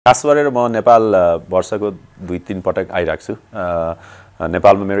खास गरेर म नेपाल वर्षको 2-3 पटक आइरहेको छु।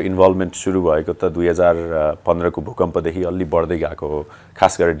 नेपालमा मेरो इन्भल्भमेन्ट सुरु भएको त 2015 को भूकम्पदेखि अलि बढ्दै गएको हो।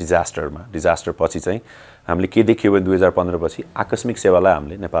 खास गरेर डिजास्टर पछि चाहिँ हामीले के देख्यो भने 2015 पछि आकस्मिक सेवालाई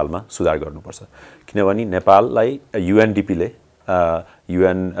हामीले नेपालमा सुधार गर्नुपर्छ। किनभने नेपाललाई युएनडीपीले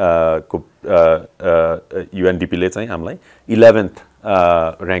युएनडीपीले चाहिँ हामीलाई 11th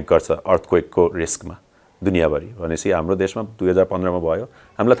र्याङ्क गर्छ अर्थक्वेकको रिस्कमा दुनियाँभरि। भनेपछि हाम्रो देशमा 2015 मा भयो,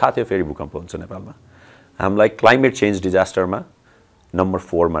 हामीलाई थाहा थियो फेरि भूकम्प हुन्छ नेपालमा। हामीलाई क्लाइमेट चेन्ज डिजास्टरमा नम्बर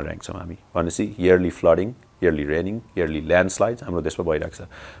 4 मा र्याङ्क छौँ हामी। भनेपछि yearly flooding, yearly raining, yearly ल्यान्डस्लाइड्स हाम्रो देशमा भइरहेको छ।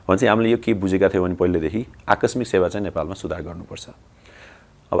 भनेपछि हामीले यो के बुझेका थियौँ भने पहिलेदेखि आकस्मिक सेवा चाहिँ नेपालमा सुधार गर्नुपर्छ।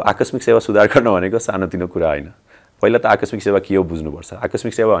 अब आकस्मिक सेवा सुधार गर्न भनेको सानोतिनो कुरा होइन। पहिला त आकस्मिक सेवा के हो बुझ्नुपर्छ।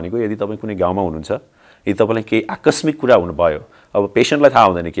 आकस्मिक सेवा भनेको यदि तपाईँ कुनै गाउँमा हुनुहुन्छ, यदि तपाईँलाई केही आकस्मिक कुरा हुनु भयो, अब पेसेन्टलाई थाहा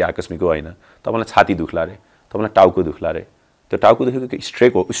हुँदैन कि आकस्मिक हो होइन, तपाईँलाई छाती दुख्ला रे, तपाईँलाई टाउको दुख्ला रे, त्यो टाउको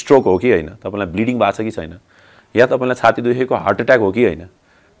दुखेको स्ट्रोक हो कि होइन, तपाईँलाई ब्लिडिङ भएको छ कि छैन, या तपाईँलाई छाती दुखेको हार्ट एट्याक हो कि होइन,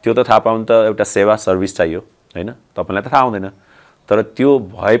 त्यो त थाहा पाउनु त एउटा सेवा सर्भिस चाहियो होइन, तपाईँलाई त थाहा हुँदैन। तर त्यो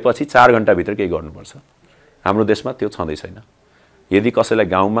भएपछि 4 घण्टाभित्र केही गर्नुपर्छ। हाम्रो देशमा त्यो छँदै छैन। यदि कसैलाई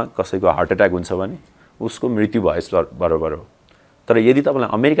गाउँमा कसैको हार्ट एट्याक हुन्छ भने उसको मृत्यु भए बराबर हो। तर यदि तपाईँलाई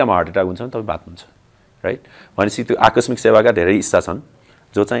अमेरिकामा हार्ट एट्याक हुन्छ भने तपाईँ बाँच्नुहुन्छ, राइट। भनेपछि त्यो आकस्मिक सेवाका धेरै हिस्सा छन्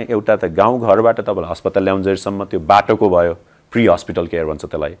जो चाहिँ एउटा त गाउँघरबाट तपाईँलाई अस्पताल ल्याउन्जेलसम्म त्यो बाटोको भयो, प्री हस्पिटल केयर भन्छ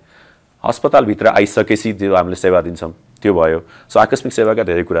त्यसलाई। अस्पतालभित्र आइसकेपछि जो हामीले सेवा दिन्छौँ त्यो भयो। सो आकस्मिक सेवाका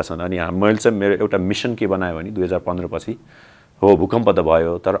धेरै कुरा छन्। अनि मैले चाहिँ मेरो एउटा मिसन के बनायो भने 2015 पछि हो भूकम्प त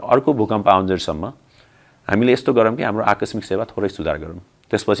भयो, तर अर्को भूकम्प आउन्जेलसम्म हामीले यस्तो गरौँ कि हाम्रो आकस्मिक सेवा थोरै सुधार गरौँ।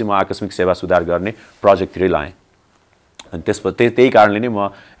 त्यसपछि म आकस्मिक सेवा सुधार गर्ने प्रोजेक्टतिरै लाएँ। अनि त्यसपछि त्यही कारणले नै म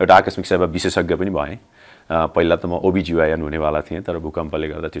एउटा आकस्मिक सेवा विशेषज्ञ पनि भएँ। पहिला त म ओबिजिवाइएन हुनेवाला थिएँ, तर भूकम्पले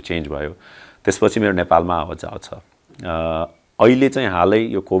गर्दा त्यो चेन्ज भयो। त्यसपछि मेरो नेपालमा आवत जावत छ। अहिले चाहिँ हालै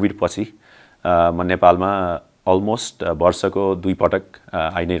यो कोभिड पछि म नेपालमा अलमोस्ट वर्षको 2 पटक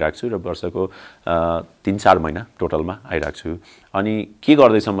आइ नै राख्छु र वर्षको 3-4 महिना टोटलमा आइरहेको छु। अनि के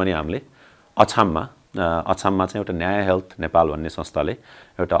गर्दैछौँ भने हामीले अछाममा चाहिँ एउटा न्याय हेल्थ नेपाल भन्ने संस्थाले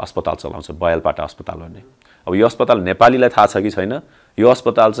एउटा अस्पताल चलाउँछ, बयलपाटा अस्पताल भन्ने। अब यो अस्पताल नेपालीलाई थाहा छ कि छैन, यो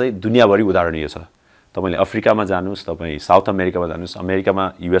अस्पताल चाहिँ दुनियाँभरि उदाहरणीय छ। तपाईँले अफ्रिकामा जानुहोस्, तपाईँ साउथ अमेरिकामा जानुहोस्, अमेरिकामा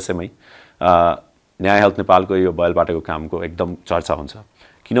युएसएमै न्याय हेल्थ नेपालको यो बयलपाटाको कामको एकदम चर्चा हुन्छ।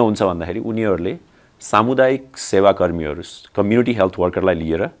 किन हुन्छ भन्दाखेरि उनीहरूले सामुदायिक सेवाकर्मीहरू, कम्युनिटी हेल्थ वर्करलाई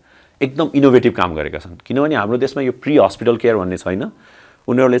लिएर एकदम इनोभेटिभ काम गरेका छन्। किनभने हाम्रो देशमा यो प्री हस्पिटल केयर भन्ने छैन।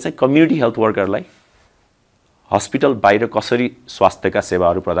 उनीहरूले चाहिँ कम्युनिटी हेल्थ वर्करलाई हस्पिटल बाहिर कसरी स्वास्थ्यका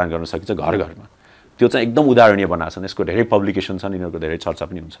सेवाहरू प्रदान गर्न सकिन्छ घर घरमा, त्यो चाहिँ एकदम उदाहरणीय बनाएको छन्। यसको धेरै पब्लिकेसन छन्, यिनीहरूको धेरै चर्चा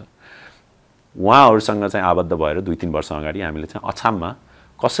पनि हुन्छ। उहाँहरूसँग चाहिँ आबद्ध भएर 2-3 वर्ष अगाडि हामीले चाहिँ अछाममा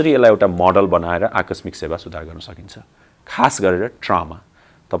कसरी यसलाई एउटा मोडल बनाएर आकस्मिक सेवा सुधार गर्न सकिन्छ। खास गरेर ट्रमा,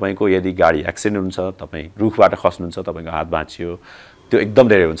 तपाईँको यदि गाडी एक्सिडेन्ट हुन्छ, तपाईँ रुखबाट खस्नुहुन्छ, तपाईँको हात भाँचियो, त्यो एकदम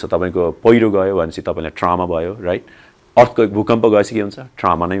धेरै हुन्छ। तपाईँको पहिरो गयो भनेपछि तपाईँलाई ट्रमा भयो, राइट। अर्थक्वेक भूकम्प गएपछि के हुन्छ,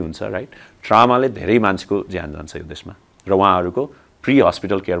 ट्रमा नै हुन्छ, राइट। ट्रामाले धेरै मान्छेको ज्यान जान्छ यो देशमा र उहाँहरूको प्री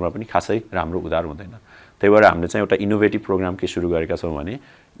हस्पिटल केयरमा पनि खासै राम्रो उधार हुँदैन। त्यही भएर हामीले चाहिँ एउटा इनोभेटिभ प्रोग्राम के सुरु गरेका छौँ भने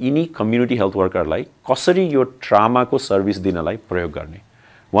यिनी कम्युनिटी हेल्थ वर्करलाई कसरी यो ट्रामाको सर्भिस दिनलाई प्रयोग गर्ने,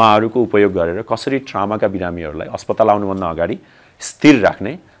 उहाँहरूको उपयोग गरेर कसरी ट्रामाका बिरामीहरूलाई अस्पताल आउनुभन्दा अगाडि स्थिर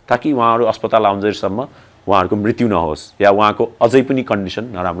राख्ने, ताकि उहाँहरू अस्पताल आउन्जेलसम्म उहाँहरूको मृत्यु नहोस् या उहाँको अझै पनि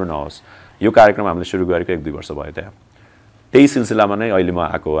कन्डिसन नराम्रो नहोस्। यो कार्यक्रम हामीले सुरु गरेको 1-2 वर्ष भयो त्यहाँ। त्यही सिलसिलामा नै अहिले म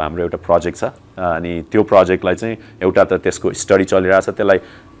आएको। हाम्रो एउटा प्रोजेक्ट छ अनि त्यो प्रोजेक्टलाई चाहिँ एउटा त त्यसको स्टडी चलिरहेछ, त्यसलाई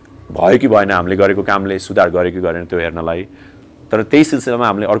भयो कि भएन, हामीले गरेको कामले सुधार गर्यो कि गरेन त्यो हेर्नलाई। तर त्यही सिलसिलामा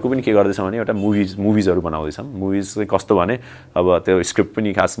हामीले अर्को पनि के गर्दैछौँ भने एउटा मुभिजहरू बनाउँदैछौँ। मुभिज चाहिँ कस्तो भने अब त्यो स्क्रिप्ट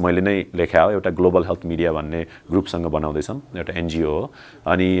पनि खास मैले नै लेखा हो। एउटा ग्लोबल हेल्थ मिडिया भन्ने ग्रुपसँग बनाउँदैछौँ, एउटा एनजिओ हो।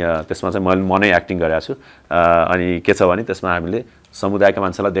 अनि त्यसमा चाहिँ म नै एक्टिङ गरेको छु। अनि के छ भने त्यसमा हामीले समुदायका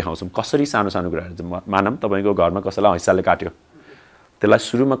मान्छेलाई देखाउँछौँ कसरी सानो कुराहरू, मानौँ तपाईँको घरमा कसैलाई हैसाले काट्यो, त्यसलाई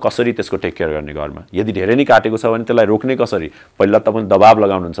सुरुमा कसरी त्यसको टेक केयर गर्ने घरमा। यदि धेरै नै काटेको छ भने त्यसलाई रोक्ने कसरी, पहिला तपाईँ दबाब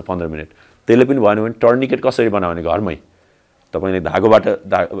लगाउनुहुन्छ 15 मिनट, त्यसले पनि भएन भने टर्निकेट कसरी बनाउने घरमै। तपाईँले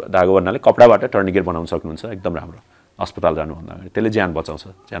धागो भन्नाले कपडाबाट टर्निकेट बनाउन सक्नुहुन्छ, एकदम राम्रो। अस्पताल जानुभन्दा अगाडि त्यसले ज्यान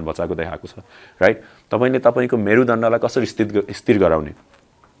बचाउँछ, ज्यान बचाएको देखाएको छ, राइट। तपाईँले तपाईँको मेरुदण्डलाई कसरी स्थिर गराउने,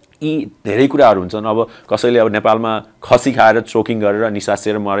 यी धेरै कुराहरू हुन्छन्। अब कसैले अब नेपालमा खसी खाएर चोकिङ गरेर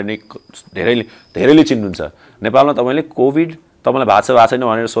निसासिएर मर्ने धेरैले चिन्नुहुन्छ। नेपालमा तपाईँले कोभिड तपाईँलाई भएको छैन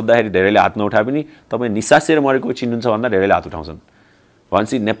भनेर सोद्धाखेरि धेरैले हात नउठाए पनि तपाईँ निसासिएर मरेको चिन्नुहुन्छ भन्दा धेरैले हात उठाउँछन्।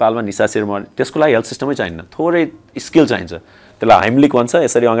 भनेपछि नेपालमा निसासिएर मर्ने त्यसको लागि हेल्थ सिस्टमै चाहिन्न, थोरै स्किल चाहिन्छ। त्यसलाई हाइमलिक भन्छ,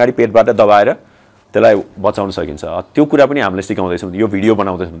 यसरी अगाडि पेटबाट दबाएर त्यसलाई बचाउन सकिन्छ। त्यो कुरा पनि हामीले सिकाउँदैछौँ, यो भिडियो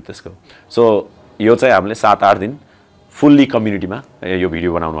बनाउँदैछौँ त्यसको। सो यो चाहिँ हामीले 7-8 दिन फुल्ली कम्युनिटीमा यो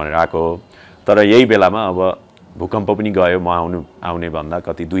भिडियो बनाउनु भनेर आएको हो। तर यही बेलामा अब भूकम्प पनि गयो, म आउने भन्दा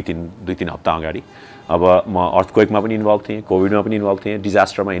कति 2-3 हप्ता अगाडि। अब म अर्थक्वेकमा पनि इन्भल्भ थिएँ, कोभिडमा पनि इन्भल्भ थिएँ,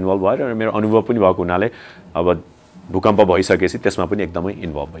 डिजास्टरमा इन्भल्भ भएर र मेरो अनुभव पनि भएको हुनाले अब भूकम्प भइसकेपछि त्यसमा पनि एकदमै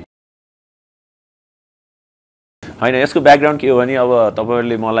इन्भल्भ भएँ। होइन, यसको ब्याकग्राउन्ड के हो भने अब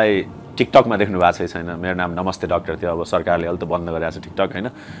तपाईँहरूले मलाई टिकटकमा देख्नु भएको छैन, मेरो नाम नमस्ते डाक्टर थियो। अब सरकारले अहिले त बन्द गरिरहेको छ टिकटक, होइन।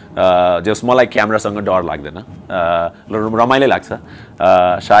 जस मलाई क्यामेरासँग डर लाग्दैन, रमाइलो लाग्छ।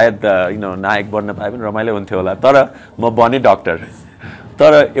 सायद नायक बन्न पाए पनि रमाइलो हुन्थ्यो होला। तर म बने डाक्टर।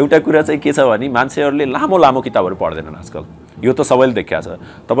 तर एउटा कुरा चाहिँ के छ भने मान्छेहरूले लामो लामो किताबहरू पढ्दैनन् आजकल। यो त सबैले देखिएको छ।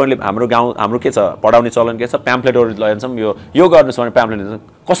 तपाईँहरूले हाम्रो के छ, पढाउने चलन के छ, प्याम्पलेटहरू लैजान्छौँ, यो गर्नुहोस् भने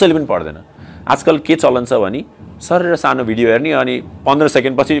प्याम्पलेट कसैले पनि पढ्दैन। आजकल के चलन छ भने सर सानो भिडियो हेर्ने अनि 15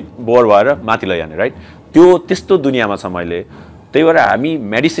 सेकेन्डपछि बोर भएर माथि लैजाने, राइट। त्यस्तो दुनियाँमा छ मैले। त्यही भएर हामी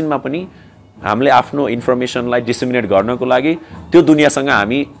मेडिसिनमा पनि हामीले आफ्नो इन्फर्मेसनलाई डिसेमिनेट गर्नको लागि त्यो दुनियाँसँग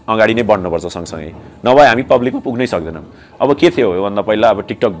हामी अगाडि नै बढ्नुपर्छ सँगसँगै, नभए हामी पब्लिकमा पुग्नै सक्दैनौँ। अब के थियो योभन्दा पहिला, अब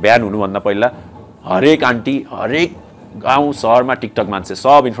टिकटक ब्यान हुनुभन्दा पहिला हरेक आन्टी, हरेक गाउँ सहरमा टिकटक मान्छे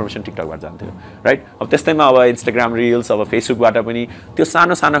सब इन्फर्मेसन टिकटकबाट जान्थ्यो, राइट। अब त्यस्तैमा अब इन्स्टाग्राम रिल्स, अब फेसबुकबाट पनि त्यो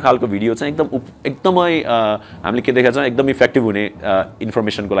सानो सानो खालको भिडियो चाहिँ एकदमै हामीले के देखेका छौँ, एकदम इफेक्टिभ हुने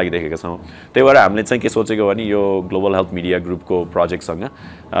इन्फर्मेसनको लागि देखेका छौँ। त्यही भएर हामीले चाहिँ के सोचेको भने यो ग्लोबल हेल्थ मिडिया ग्रुपको प्रोजेक्टसँग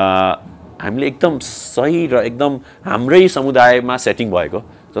हामीले एकदम सही र एकदम हाम्रै समुदायमा सेटिङ भएको,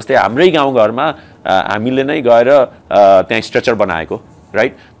 जस्तै हाम्रै गाउँघरमा हामीले नै गएर त्यहाँ स्ट्रेचर बनाएको,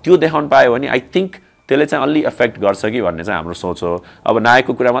 राइट। त्यो देखाउन पायो भने आई थिङ्क त्यसले चाहिँ अलि एफेक्ट गर्छ कि भन्ने चाहिँ हाम्रो सोच हो। अब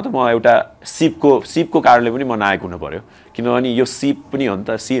नायकको कुरामा त म एउटा सिपको कारणले पनि म नायक हुनु पर्यो, किनभने यो सिप पनि हो नि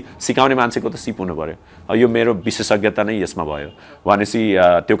त, सिकाउने मान्छेको त सिप हुनु पर्यो। यो मेरो विशेषज्ञता नै यसमा भयो भनेपछि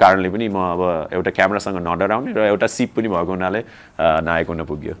त्यो कारणले पनि म अब एउटा क्यामेरासँग नडराउने र एउटा सिप पनि भएको हुनाले नायक हुन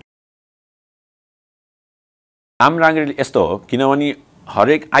पुग्यो। आम राङ्गेली यस्तो हो, किनभने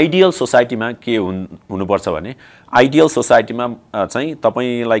हरेक आइडियल सोसाइटीमा के हुनुपर्छ भने आइडियल सोसाइटीमा चाहिँ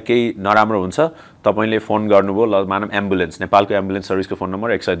तपाईँलाई केही नराम्रो हुन्छ, तपाईँले फोन गर्नुभयो, ल मानौँ एम्बुलेन्स, नेपालको एम्बुलेन्स सर्भिसको फोन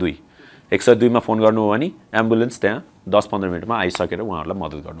नम्बर 102 मा फोन गर्नुभयो भने एम्बुलेन्स त्यहाँ 10-15 मिनटमा आइसकेर उहाँहरूलाई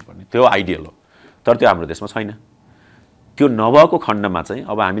मद्दत गर्नुपर्ने, त्यो आइडियल हो। तर त्यो हाम्रो देशमा छैन। त्यो नभएको खण्डमा चाहिँ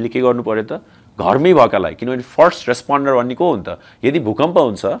अब हामीले के गर्नु पर्यो त, घरमै भएकालाई, किनभने फर्स्ट रेस्पोन्डर भन्ने को हो नि त। यदि भूकम्प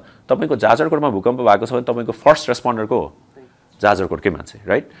हुन्छ, तपाईँको जाजरकोटमा भूकम्प भएको छ भने तपाईँको फर्स्ट रेस्पोन्डर को हो? जाजरकोटकै मान्छे,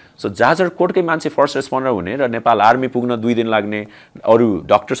 राइट। सो जाजरकोटकै मान्छे फर्स्ट रेस्पोन्डर हुने र नेपाल आर्मी पुग्न 2 दिन लाग्ने, अरू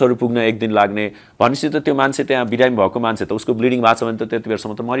डक्टर्सहरू पुग्न 1 दिन लाग्ने भनेपछि त त्यो मान्छे त्यहाँ बिरामी भएको मान्छे त उसको ब्लिडिङ भएको छ भने त त्यति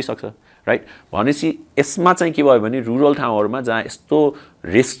बेरसम्म त मरिसक्छ, राइट। भनेपछि यसमा चाहिँ के भयो भने रुरल ठाउँहरूमा जहाँ यस्तो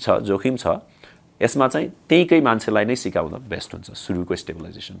रिस्क छ, जोखिम छ, यसमा चाहिँ त्यहीकै मान्छेलाई नै सिकाउँदा बेस्ट हुन्छ सुरुको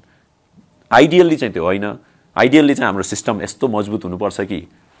स्टेबलाइजेसन। आइडियल्ली चाहिँ त्यो होइन। आइडियल्ली चाहिँ हाम्रो सिस्टम यस्तो मजबुत हुनुपर्छ कि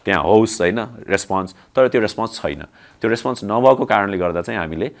त्यहाँ होस्, होइन, रेस्पोन्स। तर त्यो रेस्पोन्स छैन। त्यो रेस्पोन्स नभएको कारणले गर्दा चाहिँ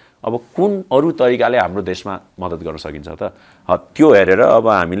हामीले अब कुन अरू तरिकाले हाम्रो देशमा मद्दत गर्न सकिन्छ त, त्यो हेरेर अब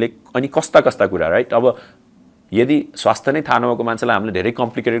हामीले अनि कस्ता कुरा, राइट। अब यदि स्वास्थ्य नै थाहा नभएको मान्छेलाई हामीले धेरै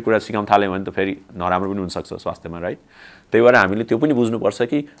कम्प्लिकेटेड कुरा सिकाउन थाल्यौँ भने त फेरि नराम्रो पनि हुनसक्छ स्वास्थ्यमा, राइट। त्यही भएर हामीले त्यो पनि बुझ्नुपर्छ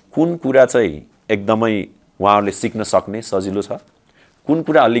कि कुन कुरा चाहिँ एकदमै उहाँहरूले सिक्न सक्ने सजिलो छ, कुन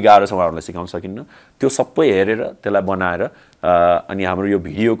कुरा अलि गाह्रो छ उहाँहरूलाई सिकाउन सकिन्न, त्यो सबै हेरेर त्यसलाई बनाएर अनि हाम्रो यो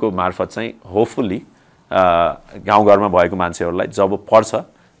भिडियोको मार्फत चाहिँ होपफुल्ली गाउँघरमा भएको मान्छेहरूलाई जब पर्छ,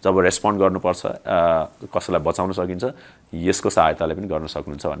 जब रेस्पोन्ड गर्नुपर्छ, कसैलाई बचाउन सकिन्छ, यसको सहायताले पनि गर्न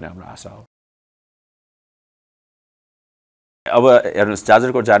सक्नुहुन्छ भन्ने हाम्रो आशा हो। अब हेर्नुहोस्,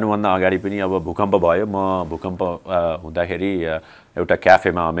 जाजरकोट जानुभन्दा अगाडि पनि अब भूकम्प भयो। म भूकम्प हुँदाखेरि एउटा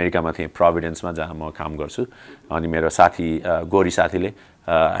क्याफेमा अमेरिकामा थिएँ, प्रोभिडेन्समा, जहाँ म काम गर्छु। अनि मेरो साथी गोरी साथीले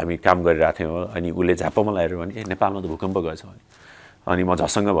हामी काम गरिरहेको थियौँ, अनि उसले झ्याप्प मलाई हेऱ्यो भने नेपालमा त भूकम्प गएछ भने। अनि म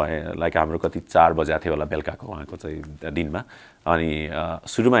झसङ्ग भएँ, लाइक हाम्रो कति 4 बजे थियो होला बेलुकाको उहाँको चाहिँ दिनमा। अनि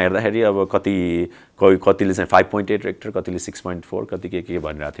सुरुमा हेर्दाखेरि अब कतिले चाहिँ 5.8 रेक्टर, कतिले 6.4, कति के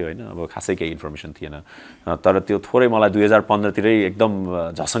भनिरहेको थियो, होइन। अब खासै केही इन्फर्मेसन थिएन। तर त्यो थोरै मलाई 2015 तिरै एकदम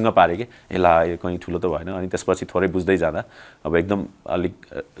झसङ्ग पारे कि यसलाई यो कहीँ ठुलो त भएन। अनि त्यसपछि थोरै बुझ्दै जाँदा अब एकदम अलिक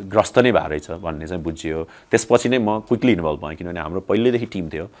ग्रस्त नै भए रहेछ भन्ने चाहिँ बुझियो। त्यसपछि नै म क्विकली इन्भल्भ भएँ, किनभने हाम्रो पहिल्यैदेखि टिम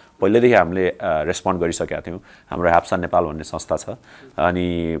थियो, पहिल्यैदेखि हामीले रेस्पोन्ड गरिसकेका थियौँ। हाम्रो ह्याप्सा नेपाल भन्ने संस्था छ।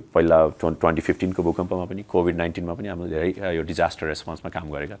 अनि पहिला 2015 को भूकम्पमा पनि, कोभिड-19 पनि हामीले धेरै यो डिजास्टर रेस्पोन्समा काम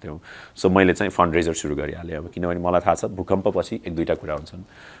गरेका थियौँ। सो मैले चाहिँ फन्ड रेजर सुरु गरिहालेँ। अब किनभने मलाई थाहा छ भूकम्पपछि 1-2टा कुरा हुन्छन्।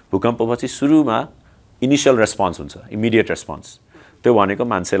 भूकम्पपछि सुरुमा इनिसियल रेस्पोन्स हुन्छ, इमिडिएट रेस्पोन्स। त्यो भनेको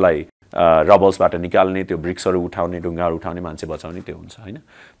मान्छेलाई रबल्सबाट निकाल्ने, त्यो ब्रिक्सहरू उठाउने, ढुङ्गाहरू उठाउने, मान्छे बचाउने त्यो हुन्छ हैन।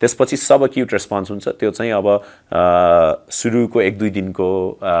 त्यसपछि सब एक्युट रेस्पोन्स हुन्छ। त्यो चाहिँ अब सुरुको 1-2 दिनको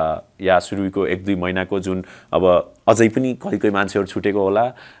या सुरुको 1-2 महिनाको जुन अब अझै पनि कोही मान्छेहरू छुटेको होला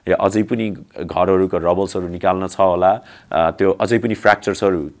या अझै पनि घरहरूको रबल्सहरू निकाल्न छ होला, त्यो अझै पनि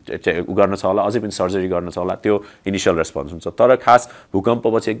फ्र्याक्चर्सहरू गर्न छ होला, अझै पनि सर्जरी गर्न छ होला, त्यो इनिशियल रेस्पोन्स हुन्छ। तर खास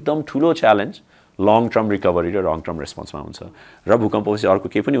भूकम्पपछि एकदम ठुलो च्यालेन्ज लङ टर्म रिकभरी र लङ टर्म रेस्पोन्समा हुन्छ। र भूकम्पपछि अर्को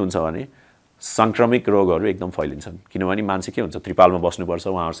के पनि हुन्छ भने संक्रमिक रोगहरू एकदम फैलिन्छन्, किनभने मान्छे के हुन्छ त्रिपालमा बस्नुपर्छ,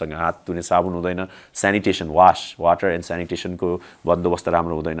 उहाँहरूसँग हात धुने साबुन हुँदैन, स्यानिटेसन वाटर एन्ड स्यानिटेसनको बन्दोबस्त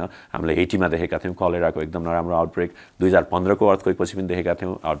राम्रो हुँदैन। हामीले हेटीमा देखेका थियौँ कलेराको एकदम नराम्रो आउटब्रेक, 2015 को अर्थक्वेकपछि पनि देखेका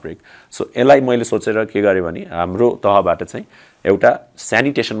थियौँ आउटब्रेक। सो यसलाई मैले सोचेर के गरेँ भने हाम्रो तहबाट चाहिँ एउटा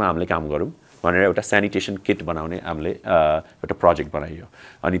स्यानिटेसनमा हामीले काम गरौँ भनेर एउटा स्यानिटेसन किट बनाउने हामीले एउटा प्रोजेक्ट बनाइयो।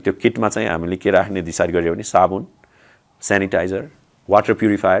 अनि त्यो किटमा चाहिँ हामीले के राख्ने डिसाइड गर्यो भने साबुन, स्यानिटाइजर, वाटर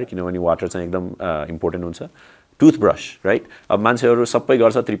प्युरिफायर, किनभने वाटर चाहिँ एकदम इम्पोर्टेन्ट हुन्छ, टुथब्रस राइट। अब मान्छेहरू सबै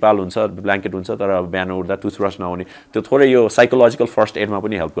गर्छ, त्रिपाल हुन्छ, ब्ल्याङ्केट हुन्छ, तर अब बिहान उठ्दा टुथब्रस नहुने, त्यो थोरै यो साइकोलोजिकल फर्स्ट एडमा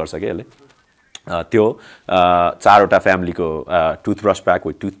पनि हेल्प गर्छ क्या यसले। त्यो 4वटा फ्यामिलीको टुथब्रस प्याक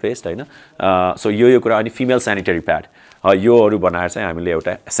विथ टुथपेस्ट हैन। सो यो कुरा। अनि फिमेल स्यानिटरी प्याड, योहरू बनाएर चाहिँ हामीले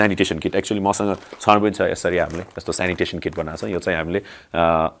एउटा स्यानिटेसन किट, एक्चुअली मसँग छन पनि छ यसरी हामीले यस्तो स्यानिटेसन किट बनाएको छ। यो चाहिँ हामीले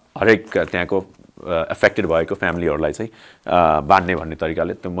हरेक त्यहाँको एफेक्टेड भएको फ्यामिलीहरूलाई चाहिँ बाँड्ने भन्ने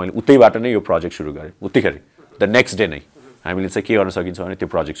तरिकाले त्यो मैले उतैबाट नै यो प्रोजेक्ट सुरु गरेँ। उतिखेर द नेक्स्ट डे नै हामीले चाहिँ के गर्न सकिन्छ भने त्यो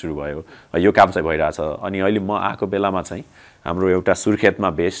प्रोजेक्ट सुरु भयो, यो काम चाहिँ भइरहेछ। अनि अहिले म आएको बेलामा चाहिँ हाम्रो एउटा सुर्खेतमा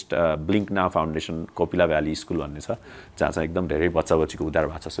बेस्ड ब्लिङ्क नाउ फाउन्डेसन कोपिला भ्याली स्कुल भन्ने छ, जहाँ चाहिँ एकदम धेरै बच्चा बच्चीको उद्धार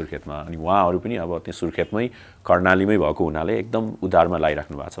भएको छ सुर्खेतमा। अनि उहाँहरू पनि अब त्यो सुर्खेतमै कर्णालीमै भएको हुनाले एकदम उद्धारमा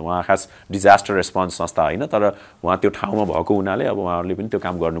लागिराख्नु भएको छ। उहाँ खास डिजास्टर रेस्पोन्स संस्था होइन, तर उहाँ त्यो ठाउँमा भएको हुनाले अब उहाँहरूले पनि त्यो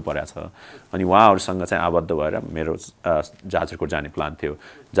काम गर्नु परेको छ। अनि उहाँहरूसँग चाहिँ आबद्ध भएर मेरो जाजरकोट जाने प्लान थियो।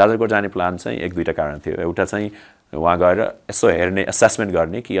 जाजरकोट जाने प्लान चाहिँ 1-2टा कारण थियो। एउटा चाहिँ वहाँ गएर यसो हेर्ने, एसेसमेन्ट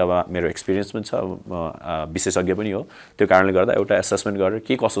गर्ने कि अब मेरो एक्सपिरियन्स पनि छ, म विशेषज्ञ पनि हो, त्यो कारणले गर्दा एउटा एसेसमेन्ट गरेर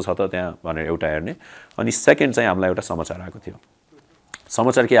के कसो छ त त्यहाँ भनेर एउटा हेर्ने। अनि सेकेन्ड चाहिँ हामीलाई एउटा समाचार आएको थियो।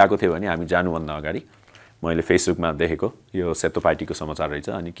 समाचार के आएको थियो भने हामी जानुभन्दा अगाडि मैले फेसबुकमा देखेको यो सेतो पार्टीको समाचार रहेछ।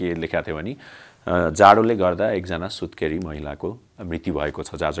 अनि के लेखेको थियो भने जाडोले गर्दा एकजना सुत्केरी महिलाको मृत्यु भएको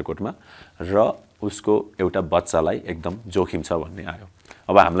छ जाजरकोटमा र उसको एउटा बच्चालाई एकदम जोखिम छ भन्ने आयो।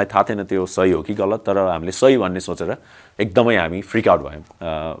 अब हामीलाई थाहा थिएन त्यो सही हो कि गलत, तर हामीले सही भन्ने सोचेर एकदमै हामी फ्रिक आउट भयौँ।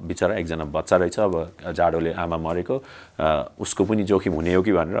 बिचरा एकजना बच्चा रहेछ, अब जाडोले आमा मरेको, उसको पनि जोखिम हुने हो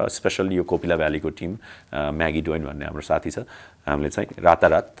कि भनेर स्पेसल्ली यो कोपिला भ्यालीको टिम म्यागी डोइन भन्ने हाम्रो साथी छ, हामीले चाहिँ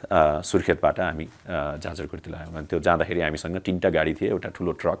रातारात सुर्खेतबाट हामी जाजरकोटतिर आयौँ। अनि त्यो जाँदाखेरि हामीसँग 3टा गाडी थिए, एउटा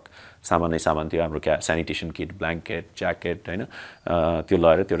ठुलो ट्रक, सामान थियो हाम्रो स्यानिटेसन किट, ब्ल्याङ्केट, ज्याकेट हैन, त्यो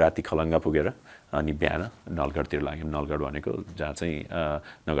लगेर त्यो राति खलङ्गा पुगेर अनि बिहान नलगढतिर लाग्यौँ। नलगढ भनेको जहाँ चाहिँ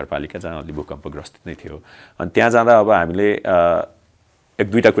नगरपालिका जहाँ अलि भूकम्पग्रस्त नै थियो। अनि त्यहाँ जाँदा अब हामीले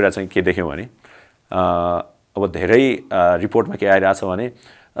 1-2टा कुरा चाहिँ के देख्यौँ भने अब धेरै रिपोर्टमा के आइरहेछ भने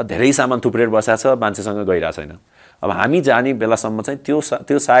धेरै सामान थुप्रेर बसेको छ, मान्छेसँग गइरहेको छैन। अब हामी जाने बेलासम्म चाहिँ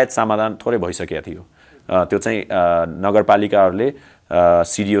त्यो सायद समाधान थोरै भइसकेको थियो। त्यो चाहिँ नगरपालिकाहरूले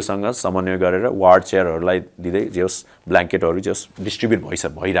सिडिओसँग समन्वय गरेर वार्ड चेयरहरूलाई दिँदै जस ब्ल्याङ्केटहरू जस डिस्ट्रिब्युट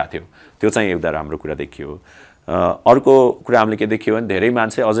भइरहेको थियो, त्यो चाहिँ एउटा राम्रो कुरा देखियो। अर्को कुरा हामीले के देखियो भने धेरै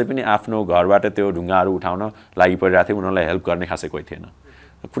मान्छे अझै पनि आफ्नो घरबाट त्यो ढुङ्गाहरू उठाउन लागि परिरहेको थियो, उनीहरूलाई हेल्प गर्ने खासै कोही थिएन।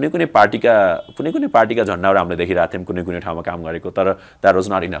 कुनै कुनै पार्टीका झन्डाहरू हामीले देखिरहेको थियौँ कुनै ठाउँमा काम गरेको, तर द्याट वाज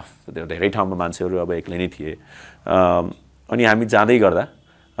नट इनफ। त्यो धेरै ठाउँमा मान्छेहरू अब एक्लै नै थिए। अनि हामी जाँदै गर्दा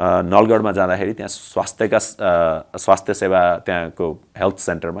नलगढमा जाँदाखेरि त्यहाँ स्वास्थ्य सेवा त्यहाँको हेल्थ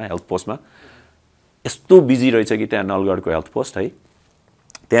सेन्टरमा, हेल्थ पोस्टमा यस्तो बिजी रहेछ कि त्यहाँ नलगढको हेल्थ पोस्ट है,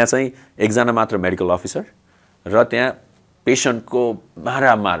 त्यहाँ चाहिँ एकजना मात्र मेडिकल अफिसर र त्यहाँ पेसेन्टको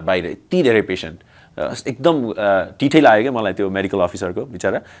मारामार बाहिर यति धेरै पेसेन्ट, एकदम टिठै लाग्यो क्या मलाई त्यो मेडिकल अफिसरको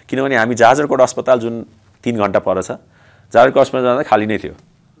बिचरा। किनभने हामी जाजरकोट अस्पताल जुन 3 घन्टा पर छ, जाजरकोट अस्पताल जाँदा खाली नै थियो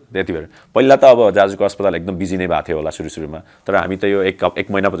त्यति बेर। पहिला त अब जाजरकोट अस्पताल एकदम बिजी नै भएको थियो होला सुरुमा, तर हामी त यो एक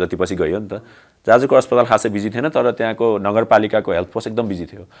महिना जति पछि गयो नि त। जाजरकोट अस्पताल खासै बिजी थिएन, तर त्यहाँको नगरपालिकाको हेल्थ पोस्ट एकदम बिजी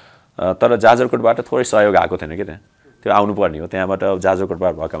थियो। तर जाजरकोटबाट थोरै सहयोग आएको थिएन कि त्यहाँ, त्यो आउनुपर्ने हो, त्यहाँबाट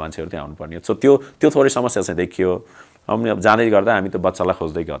जाजरकोटबाट भएका मान्छेहरू त्यहाँ आउनुपर्ने हो। सो त्यो थोरै समस्या चाहिँ देखियो। अब जाँदै गर्दा हामी त्यो बच्चालाई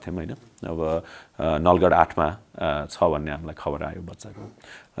खोज्दै गएको थियौँ होइन। अब नलगढ 8 मा छ भन्ने हामीलाई खबर आयो बच्चाको।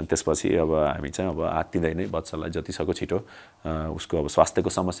 अनि त्यसपछि अब हामी चाहिँ अब आत्तिँदै नै बच्चालाई जतिसक्दो छिटो उसको अब स्वास्थ्यको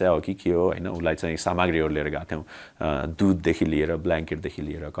समस्या हो कि के हो हैन उसलाई चाहिँ सामग्रीहरू लिएर गएको थियौँ। दुधदेखि लिएर ब्ल्याङ्केटदेखि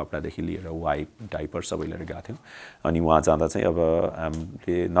लिएर कपडादेखि लिएर वाइप डाइपर सबै लिएर गएको थियौँ। अनि वहाँ जाँदा चाहिँ अब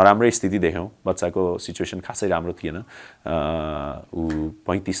हामीले नराम्रै स्थिति देख्यौँ। बच्चाको सिचुएसन खासै राम्रो थिएन। ऊ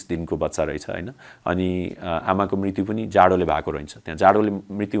 35 दिनको बच्चा रहेछ हैन। अनि आमाको मृत्यु पनि जाडोले भएको रहेछ। त्यहाँ जाडोले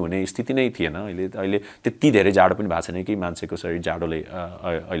मृत्यु हुने स्थिति नै थिएन। अहिले त्यति धेरै जाडो पनि भएको छैन कि मान्छेको शरीर जाडोले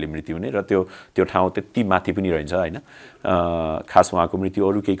अहिले मृत्यु हुने र त्यो ठाउँ त्यति माथि पनि रहन्छ हैन। खास उहाँको मृत्यु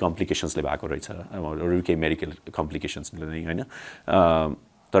अरू केही कम्प्लिकेसन्सले भएको रहेछ, अरू केही मेडिकल कम्प्लिकेसन्सले नै हैन।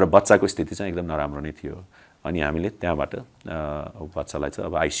 तर बच्चाको स्थिति चाहिँ एकदम नराम्रो नै थियो। अनि हामीले त्यहाँबाट बच्चालाई चाहिँ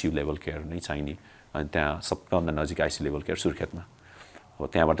अब आइसियु लेभल केयर नै चाहिने। अनि त्यहाँ सबभन्दा नजिक आइसियु लेभल केयर सुर्खेतमा। अब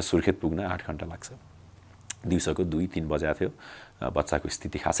त्यहाँबाट सुर्खेत पुग्न 8 घण्टा लाग्छ। दिउँसोको 2-3 बजेको थियो। बच्चाको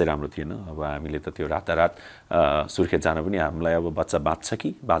स्थिति खासै राम्रो थिएन। अब हामीले त त्यो रातारात सुर्खेत जान पनि हामीलाई अब बच्चा बाँच्छ कि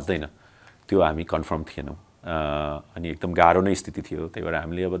बाँच्दैन त्यो हामी कन्फर्म थिएनौँ। अनि एकदम गाह्रो नै स्थिति थियो। त्यही भएर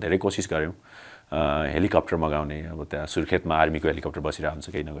हामीले अब धेरै कोसिस गऱ्यौँ हेलिकप्टर मगाउने। अब त्यहाँ सुर्खेतमा आर्मीको हेलिकप्टर बसिरहेको हुन्छ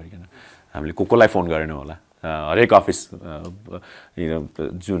केही नगरिकन। हामीले कोलाई फोन गरेनौँ होला। हरेक अफिस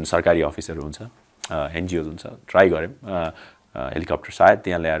जुन सरकारी अफिसहरू हुन्छ एनजिओ हुन्छ ट्राई गऱ्यौँ हेलिकप्टर सायद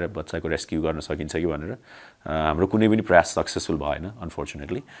त्यहाँ ल्याएर बच्चाको रेस्क्यु गर्न सकिन्छ कि भनेर। हाम्रो कुनै पनि प्रयास सक्सेसफुल भएन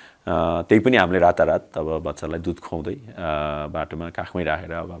अनफर्चुनेटली। त्यही पनि हामीले रातारात अब बच्चालाई दुध खुवाउँदै बाटोमा काखमै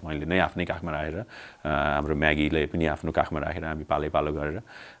राखेर अब मैले नै आफ्नै काखमा राखेर हाम्रो म्यागीले पनि आफ्नो काखमा राखेर हामी पालो गरेर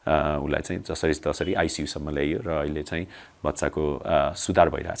उसलाई चाहिँ जसरी तसरी आइसियुसम्म ल्याइयो र अहिले चाहिँ बच्चाको सुधार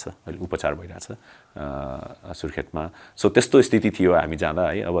भइरहेछ, अहिले उपचार भइरहेछ सुर्खेतमा। सो त्यस्तो स्थिति थियो हामी जाँदा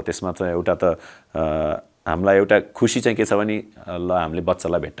है। अब त्यसमा चाहिँ एउटा त हामीलाई एउटा खुसी चाहिँ के छ भने ल हामीले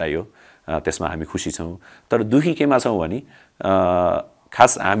बच्चालाई भेट्टायो, त्यसमा हामी खुसी छौँ। तर दुखी केमा छौँ भने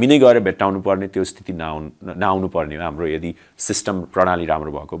खास हामी नै गएर भेट्टाउनु पर्ने त्यो स्थिति नआउनु पर्ने हो। हाम्रो यदि सिस्टम प्रणाली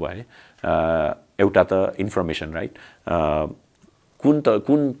राम्रो भएको भए एउटा त इन्फर्मेसन राइट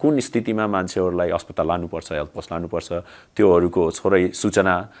कुन स्थितिमा मान्छेहरूलाई अस्पताल लानुपर्छ, हेल्थ पोस्ट लानुपर्छ, त्योहरूको थोरै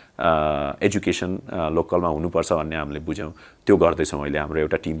सूचना एजुकेसन लोकलमा हुनुपर्छ भन्ने हामीले बुझ्यौँ। त्यो गर्दैछौँ। अहिले हाम्रो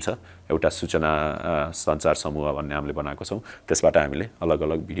एउटा टिम छ, एउटा सूचना सञ्चार समूह भन्ने हामीले बनाएको छौँ। त्यसबाट हामीले अलग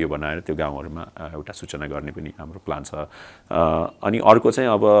अलग भिडियो बनाएर त्यो गाउँहरूमा एउटा सूचना गर्ने पनि हाम्रो प्लान छ। अनि अर्को चाहिँ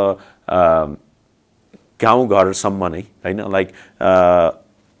अब गाउँघरसम्म नै हैन लाइक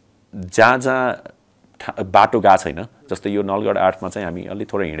जहाँ बाटो गएको छैन, जस्तै यो नलगढ 8 मा चाहिँ हामी अलि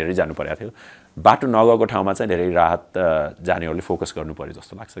थोरै हिँडेरै जानु परेको थियो। बाटो नगएको ठाउँमा चाहिँ धेरै राहत जानेहरूले फोकस गर्नु पर्यो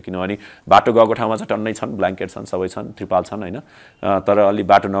जस्तो लाग्छ। किनभने बाटो गएको ठाउँमा चाहिँ टन्नै छन्, ब्ल्याङ्केट छन्, सबै छन्, त्रिपाल छन् हैन। तर अलि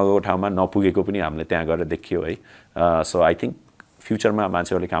बाटो नगएको ठाउँमा नपुगेको पनि हामीले त्यहाँ गएर देखियो है। सो आई थिङ्क फ्युचरमा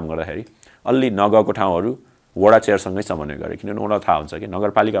मान्छेहरूले काम गर्दाखेरि अलि नगएको ठाउँहरू वडा चेयरसँगै समन्वय गरे। किनभने उनीहरूलाई थाहा हुन्छ कि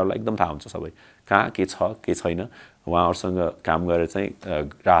नगरपालिकाहरूलाई एकदम थाहा हुन्छ सबै कहाँ के छ के छैन। उहाँहरूसँग काम गरेर चाहिँ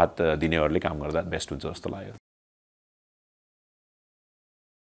राहत दिनेहरूले काम गर्दा बेस्ट हुन्छ जस्तो लाग्यो।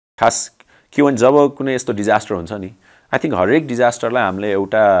 खास के भन्छ जब कुनै यस्तो डिजास्टर हुन्छ नि आई थिङ्क हरेक डिजास्टरलाई हामीले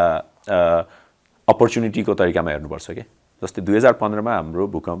एउटा अपर्च्युनिटीको तरिकामा हेर्नुपर्छ के। जस्तै 2015 मा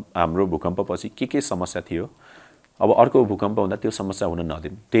हाम्रो भूकम्पपछि के समस्या थियो, अब अर्को भूकम्प हुँदा त्यो समस्या हुन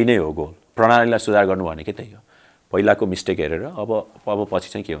नदिनु, त्यही नै हो गोल। प्रणालीलाई सुधार गर्नु भनेकै त्यही हो। पहिलाको मिस्टेक हेरेर अब पछि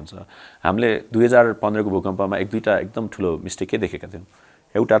चाहिँ के हुन्छ। हामीले 2015 को भूकम्पमा 1-2टा एकदम ठुलो मिस्टेक के देखेका थियौँ।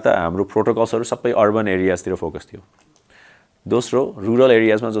 एउटा त हाम्रो प्रोटोकल्सहरू सबै अर्बन एरियाजतिर फोकस थियो। दोस्रो रुरल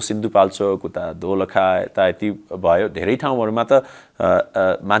एरियाजमा जो सिन्धुपाल्चोक उता दोलखा यता यति भयो धेरै ठाउँहरूमा त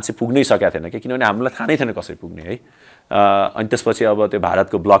मान्छे पुग्नै सकेको थिएन कि, किनभने हामीलाई थाहा नै थिएन कसरी पुग्ने है। अनि त्यसपछि अब त्यो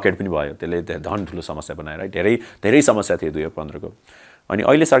भारतको ब्लकेड पनि भयो, त्यसले झन् ठुलो समस्या बनाएर धेरै समस्या थियो 2015 को। अनि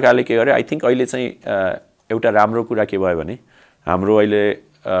अहिले सरकारले के गर्यो आई थिङ्क अहिले चाहिँ एउटा राम्रो कुरा के भयो भने हाम्रो अहिले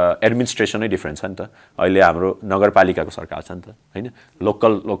एडमिनिस्ट्रेसनै डिफ्रेन्ट छ नि त। अहिले हाम्रो नगरपालिकाको सरकार छ नि त हैन,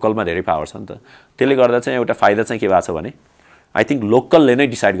 लोकलमा धेरै पावर छ नि त। त्यसले गर्दा चाहिँ एउटा फाइदा चाहिँ के भएको छ भने आई थिङ्क लोकलले नै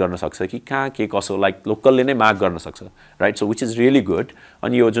डिसाइड गर्न सक्छ कि कहाँ के कसो, लाइक लोकलले नै माग गर्न सक्छ right. So which is really good.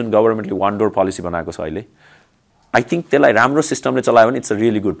 अनि यो जुन गभर्मेन्टले वान डोर पोलिसी बनाएको छ अहिले आई थिङ्क त्यसलाई राम्रो सिस्टमले चलायो भने it's a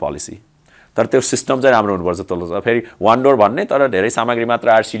really good policy. तर त्यो सिस्टम चाहिँ राम्रो हुनुपर्छ तल। फेरि वान डोर भन्ने तर धेरै सामग्री मात्र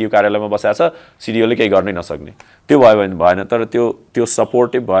आएर सिडिओ कार्यालयमा बसेको छ, सिडिओले केही गर्नै नसक्ने, त्यो भयो भने भएन। तर त्यो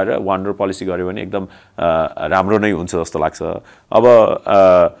सपोर्टिभ भएर वान डोर पोलिसी गर्यो भने एकदम राम्रो नै हुन्छ जस्तो लाग्छ। अब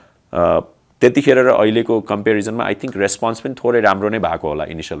त्यतिखेर र अहिलेको कम्पेरिजनमा आई थिङ्क रेस्पोन्स पनि थोरै राम्रो नै भएको होला,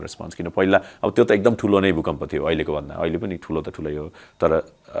 इनिसियल रेस्पोन्स। किन पहिला अब त्यो त एकदम ठुलो नै भूकम्प थियो अहिलेको भन्दा, अहिले पनि ठुलो त ठुलै हो। तर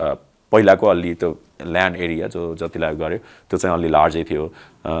पहिलाको अलि त्यो ल्यान्ड एरिया जो जतिलाई गऱ्यो त्यो चाहिँ अलि लार्जै थियो।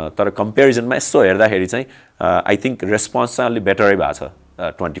 तर कम्पेरिजनमा यसो हेर्दाखेरि चाहिँ आई थिङ्क रेस्पोन्स चाहिँ अलि बेटरै भएको छ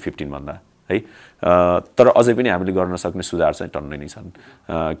 2015 भन्दा है तर अझै पनि हामीले गर्न सक्ने सुधार चाहिँ टन्नै नै छन्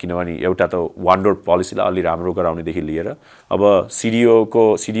किनभने एउटा त वान डोर पोलिसीलाई अलि राम्रो गराउनेदेखि लिएर अब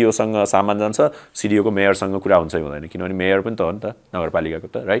सिडिओसँग सामान जान्छ सिडिओको मेयरसँग कुरा हुन्छ हुँदैन किनभने मेयर पनि त हो नि त नगरपालिकाको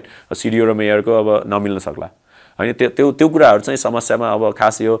त राइट सिडिओ र मेयरको अब नमिल्न सक्ला हैन त्यो कुराहरु चाहिँ समस्यामा अब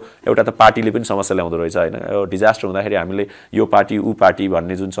खास यो एउटा त पार्टीले पनि समस्या ल्याउँदो रहेछ हैन यो डिजास्टर हुँदाखेरि हामीले यो पार्टी उ पार्टी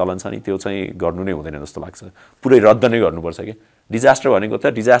भन्ने जुन चलन छ नि त्यो चाहिँ गर्नु नै हुँदैन जस्तो लाग्छ पुरै रद्द नै गर्नुपर्छ के डिजास्टर भनेको त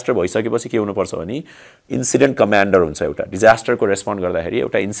डिजास्टर भइसकेपछि के हुनुपर्छ भने इन्सिडेन्ट कमान्डर हुन्छ एउटा डिजास्टरको रेस्पोन्ड गर्दाखेरि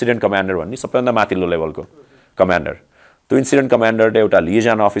एउटा इन्सिडेन्ट कमान्डर भन्ने सबैभन्दा माथिल्लो लेभलको कमान्डर त्यो इन्सिडेन्ट कमान्डरले एउटा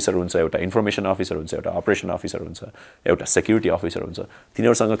लिएजन अफिसर हुन्छ एउटा इन्फर्मेसन अफिसर हुन्छ एउटा अपरेसन अफिसर हुन्छ एउटा सेक्युरिटी अफिसर हुन्छ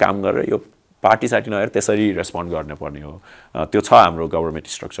तिनीहरुसँग काम गरेर यो पार्टी साटी नहेर त्यसरी रेस्पोन्ड गर्न पर्ने हो त्यो छ हाम्रो गभर्नमेन्ट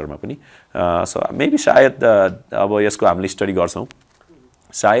स्ट्रक्चरमा पनि सो मेबी सायद अब यसको हामीले स्टडी गर्छौं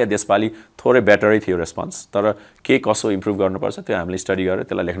सायद यसपालि थोरै बेटरै थियो रेस्पोन्स तर के कसो इम्प्रुभ गर्नुपर्छ त्यो हामीले स्टडी गरेर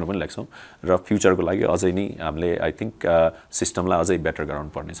त्यसलाई लेख्न पनि लेख्छौं र फ्युचरको लागि अझै नै हामीले आई थिंक सिस्टमलाई अझै बेटर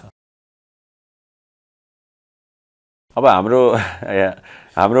गराउनु पर्ने छ अब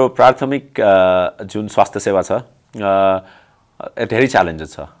हाम्रो प्राथमिक जुन स्वास्थ्य सेवा छ धेरै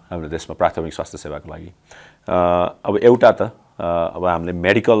च्यालेन्जेस छ हाम्रो देशमा प्राथमिक स्वास्थ्य सेवाको लागि अब एउटा त अब हामीले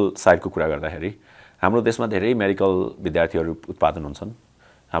मेडिकल साइडको कुरा गर्दाखेरि हाम्रो देशमा धेरै मेडिकल विद्यार्थीहरू उत्पादन हुन्छन्